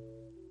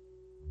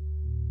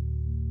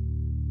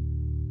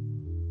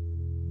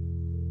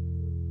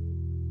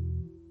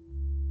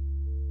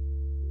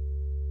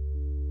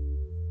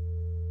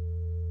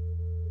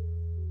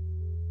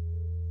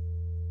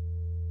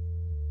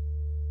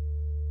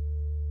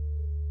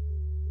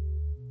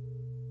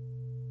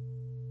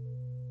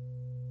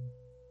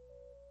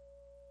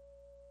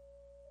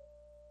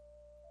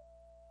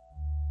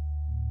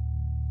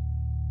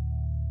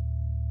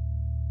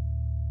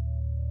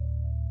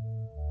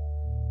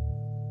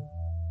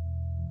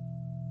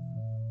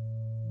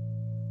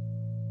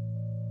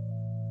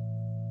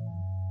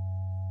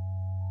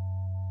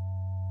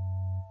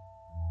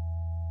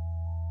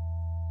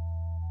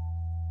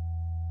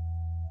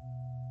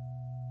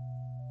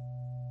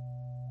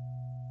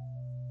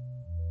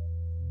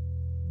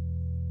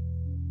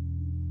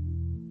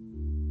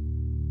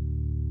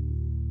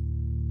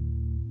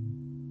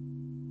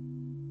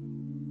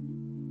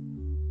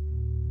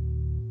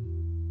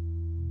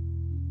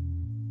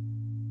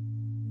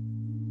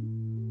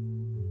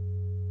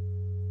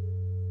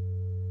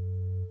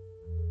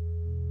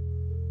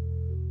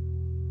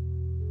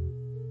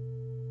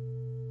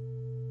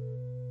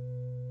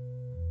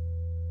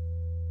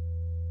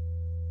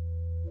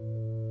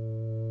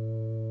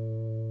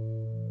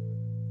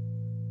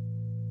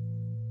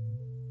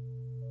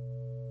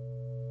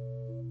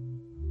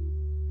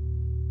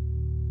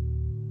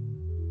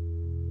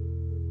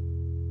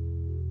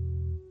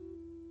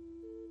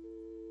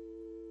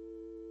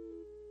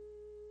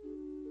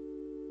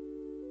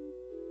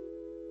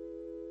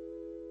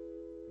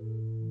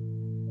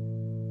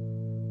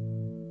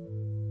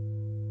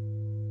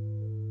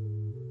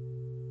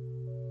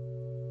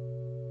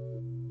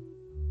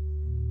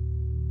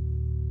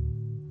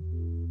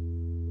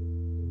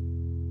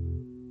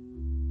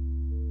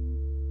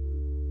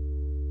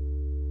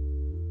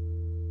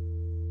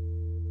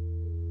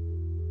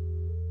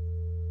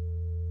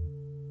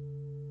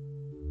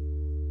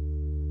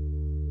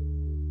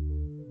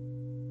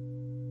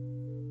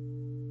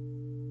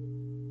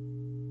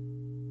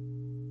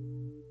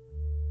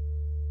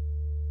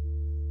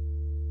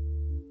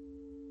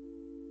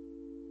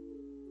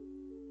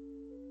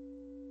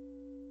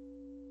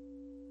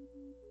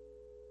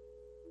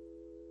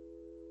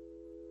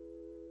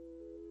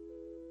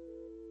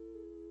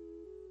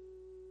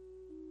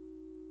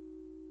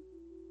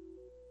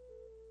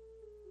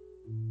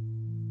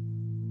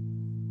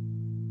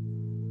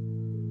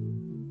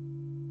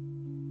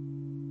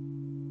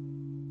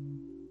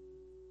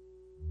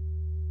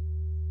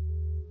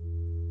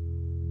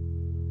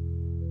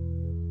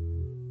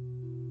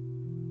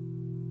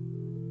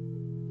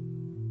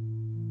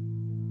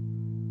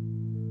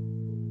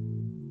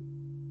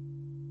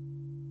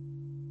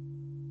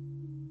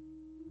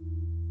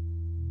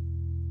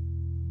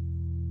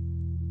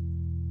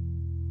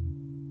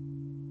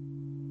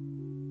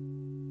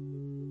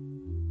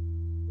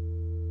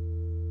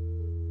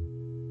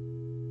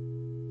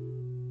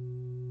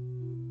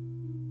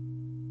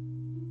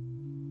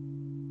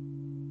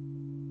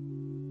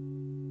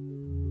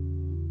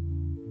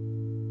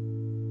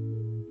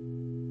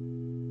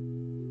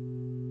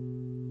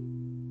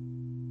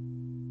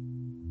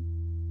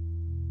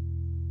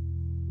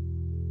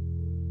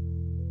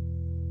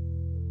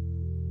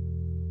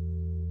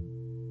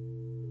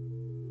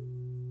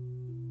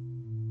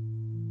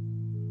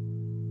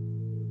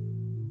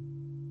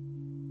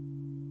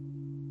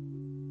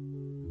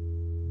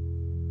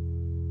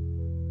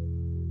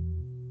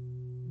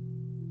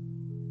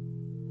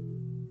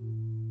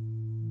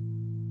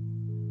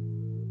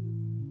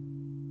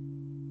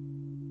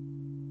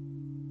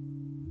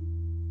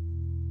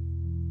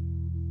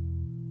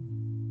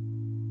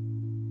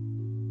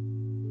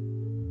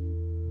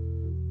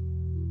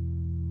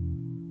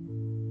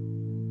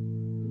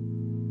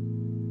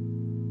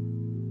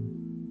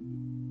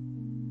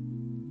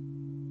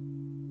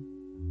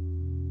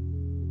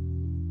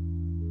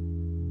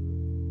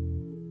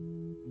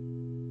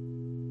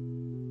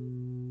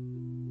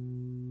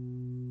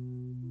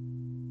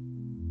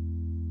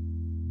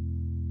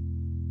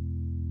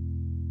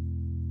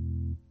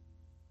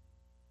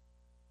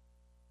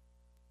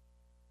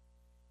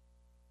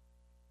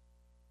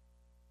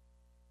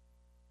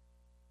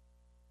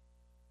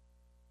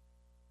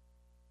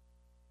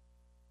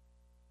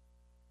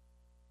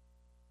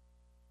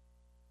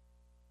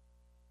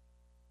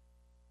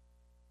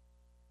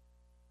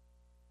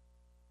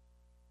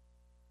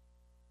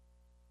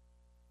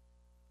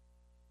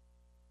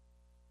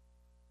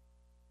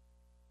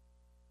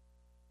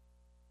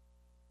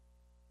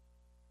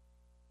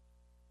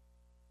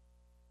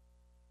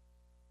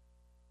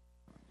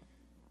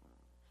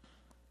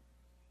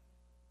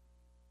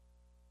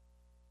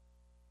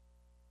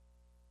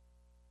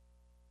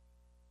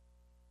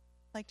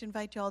 I'd like to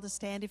invite you all to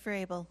stand if you're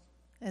able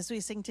as we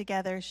sing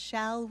together,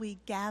 Shall We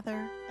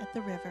Gather at the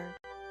River?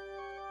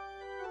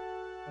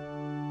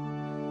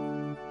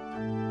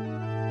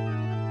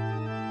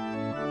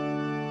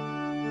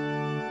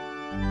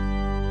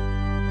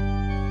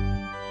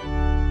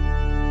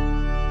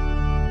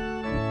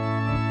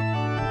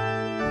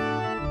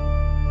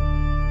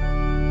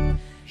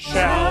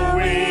 Shall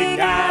we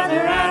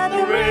gather at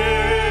the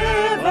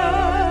river,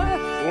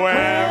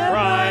 where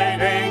bright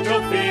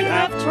angel feet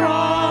have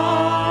trod,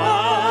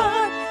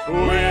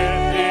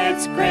 with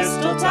its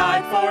crystal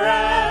tide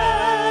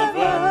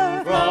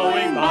forever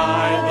flowing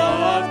by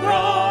the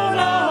throne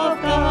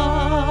of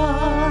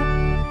God?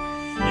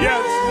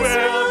 Yes,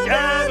 we'll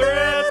gather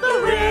at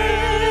the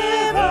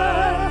river,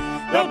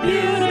 the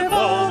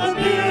beautiful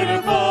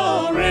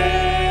river.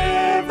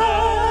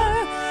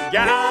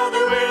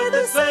 Gather with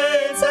the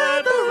saints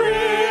at the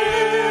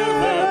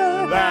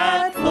river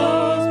that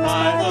flows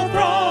by the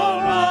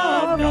throne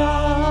of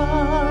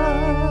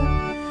God.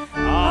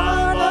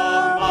 On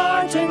the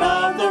margin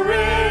of the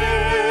river,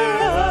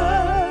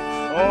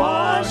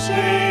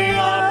 washing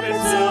up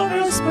its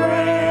silver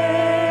spray,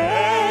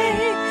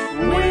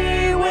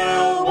 we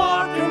will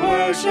walk and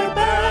worship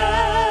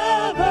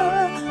ever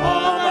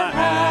on the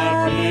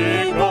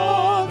happy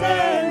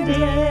golden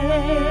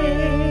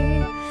day.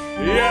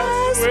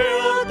 Yes,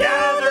 we'll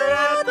gather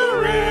at the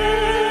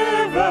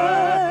river,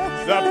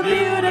 the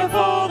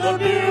beautiful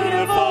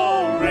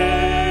river.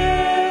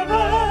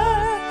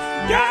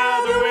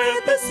 Gather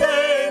with the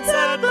saints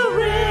at the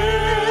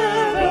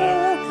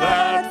river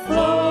that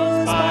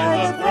flows by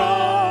the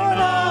throne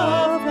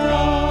of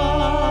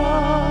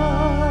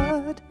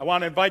God. I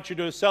want to invite you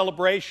to a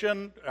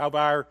celebration of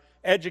our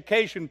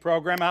education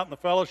program out in the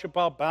fellowship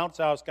hall, bounce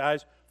house,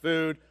 guys,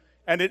 food.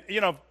 And,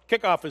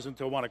 kickoff isn't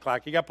until 1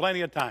 o'clock. You got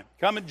plenty of time.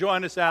 Come and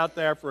join us out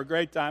there for a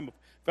great time of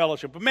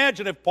fellowship.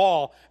 Imagine if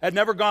Paul had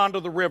never gone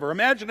to the river.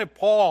 Imagine if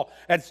Paul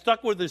had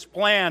stuck with his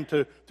plan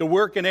to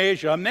work in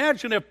Asia.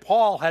 Imagine if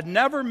Paul had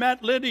never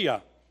met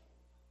Lydia.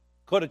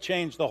 Could have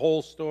changed the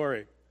whole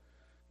story.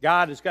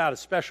 God has got a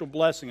special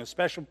blessing, a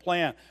special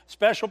plan, a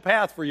special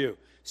path for you.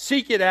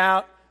 Seek it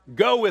out.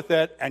 Go with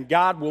it, and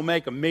God will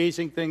make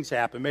amazing things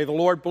happen. May the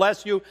Lord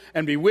bless you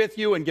and be with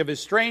you and give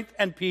his strength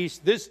and peace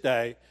this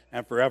day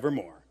and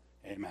forevermore.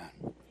 Amen.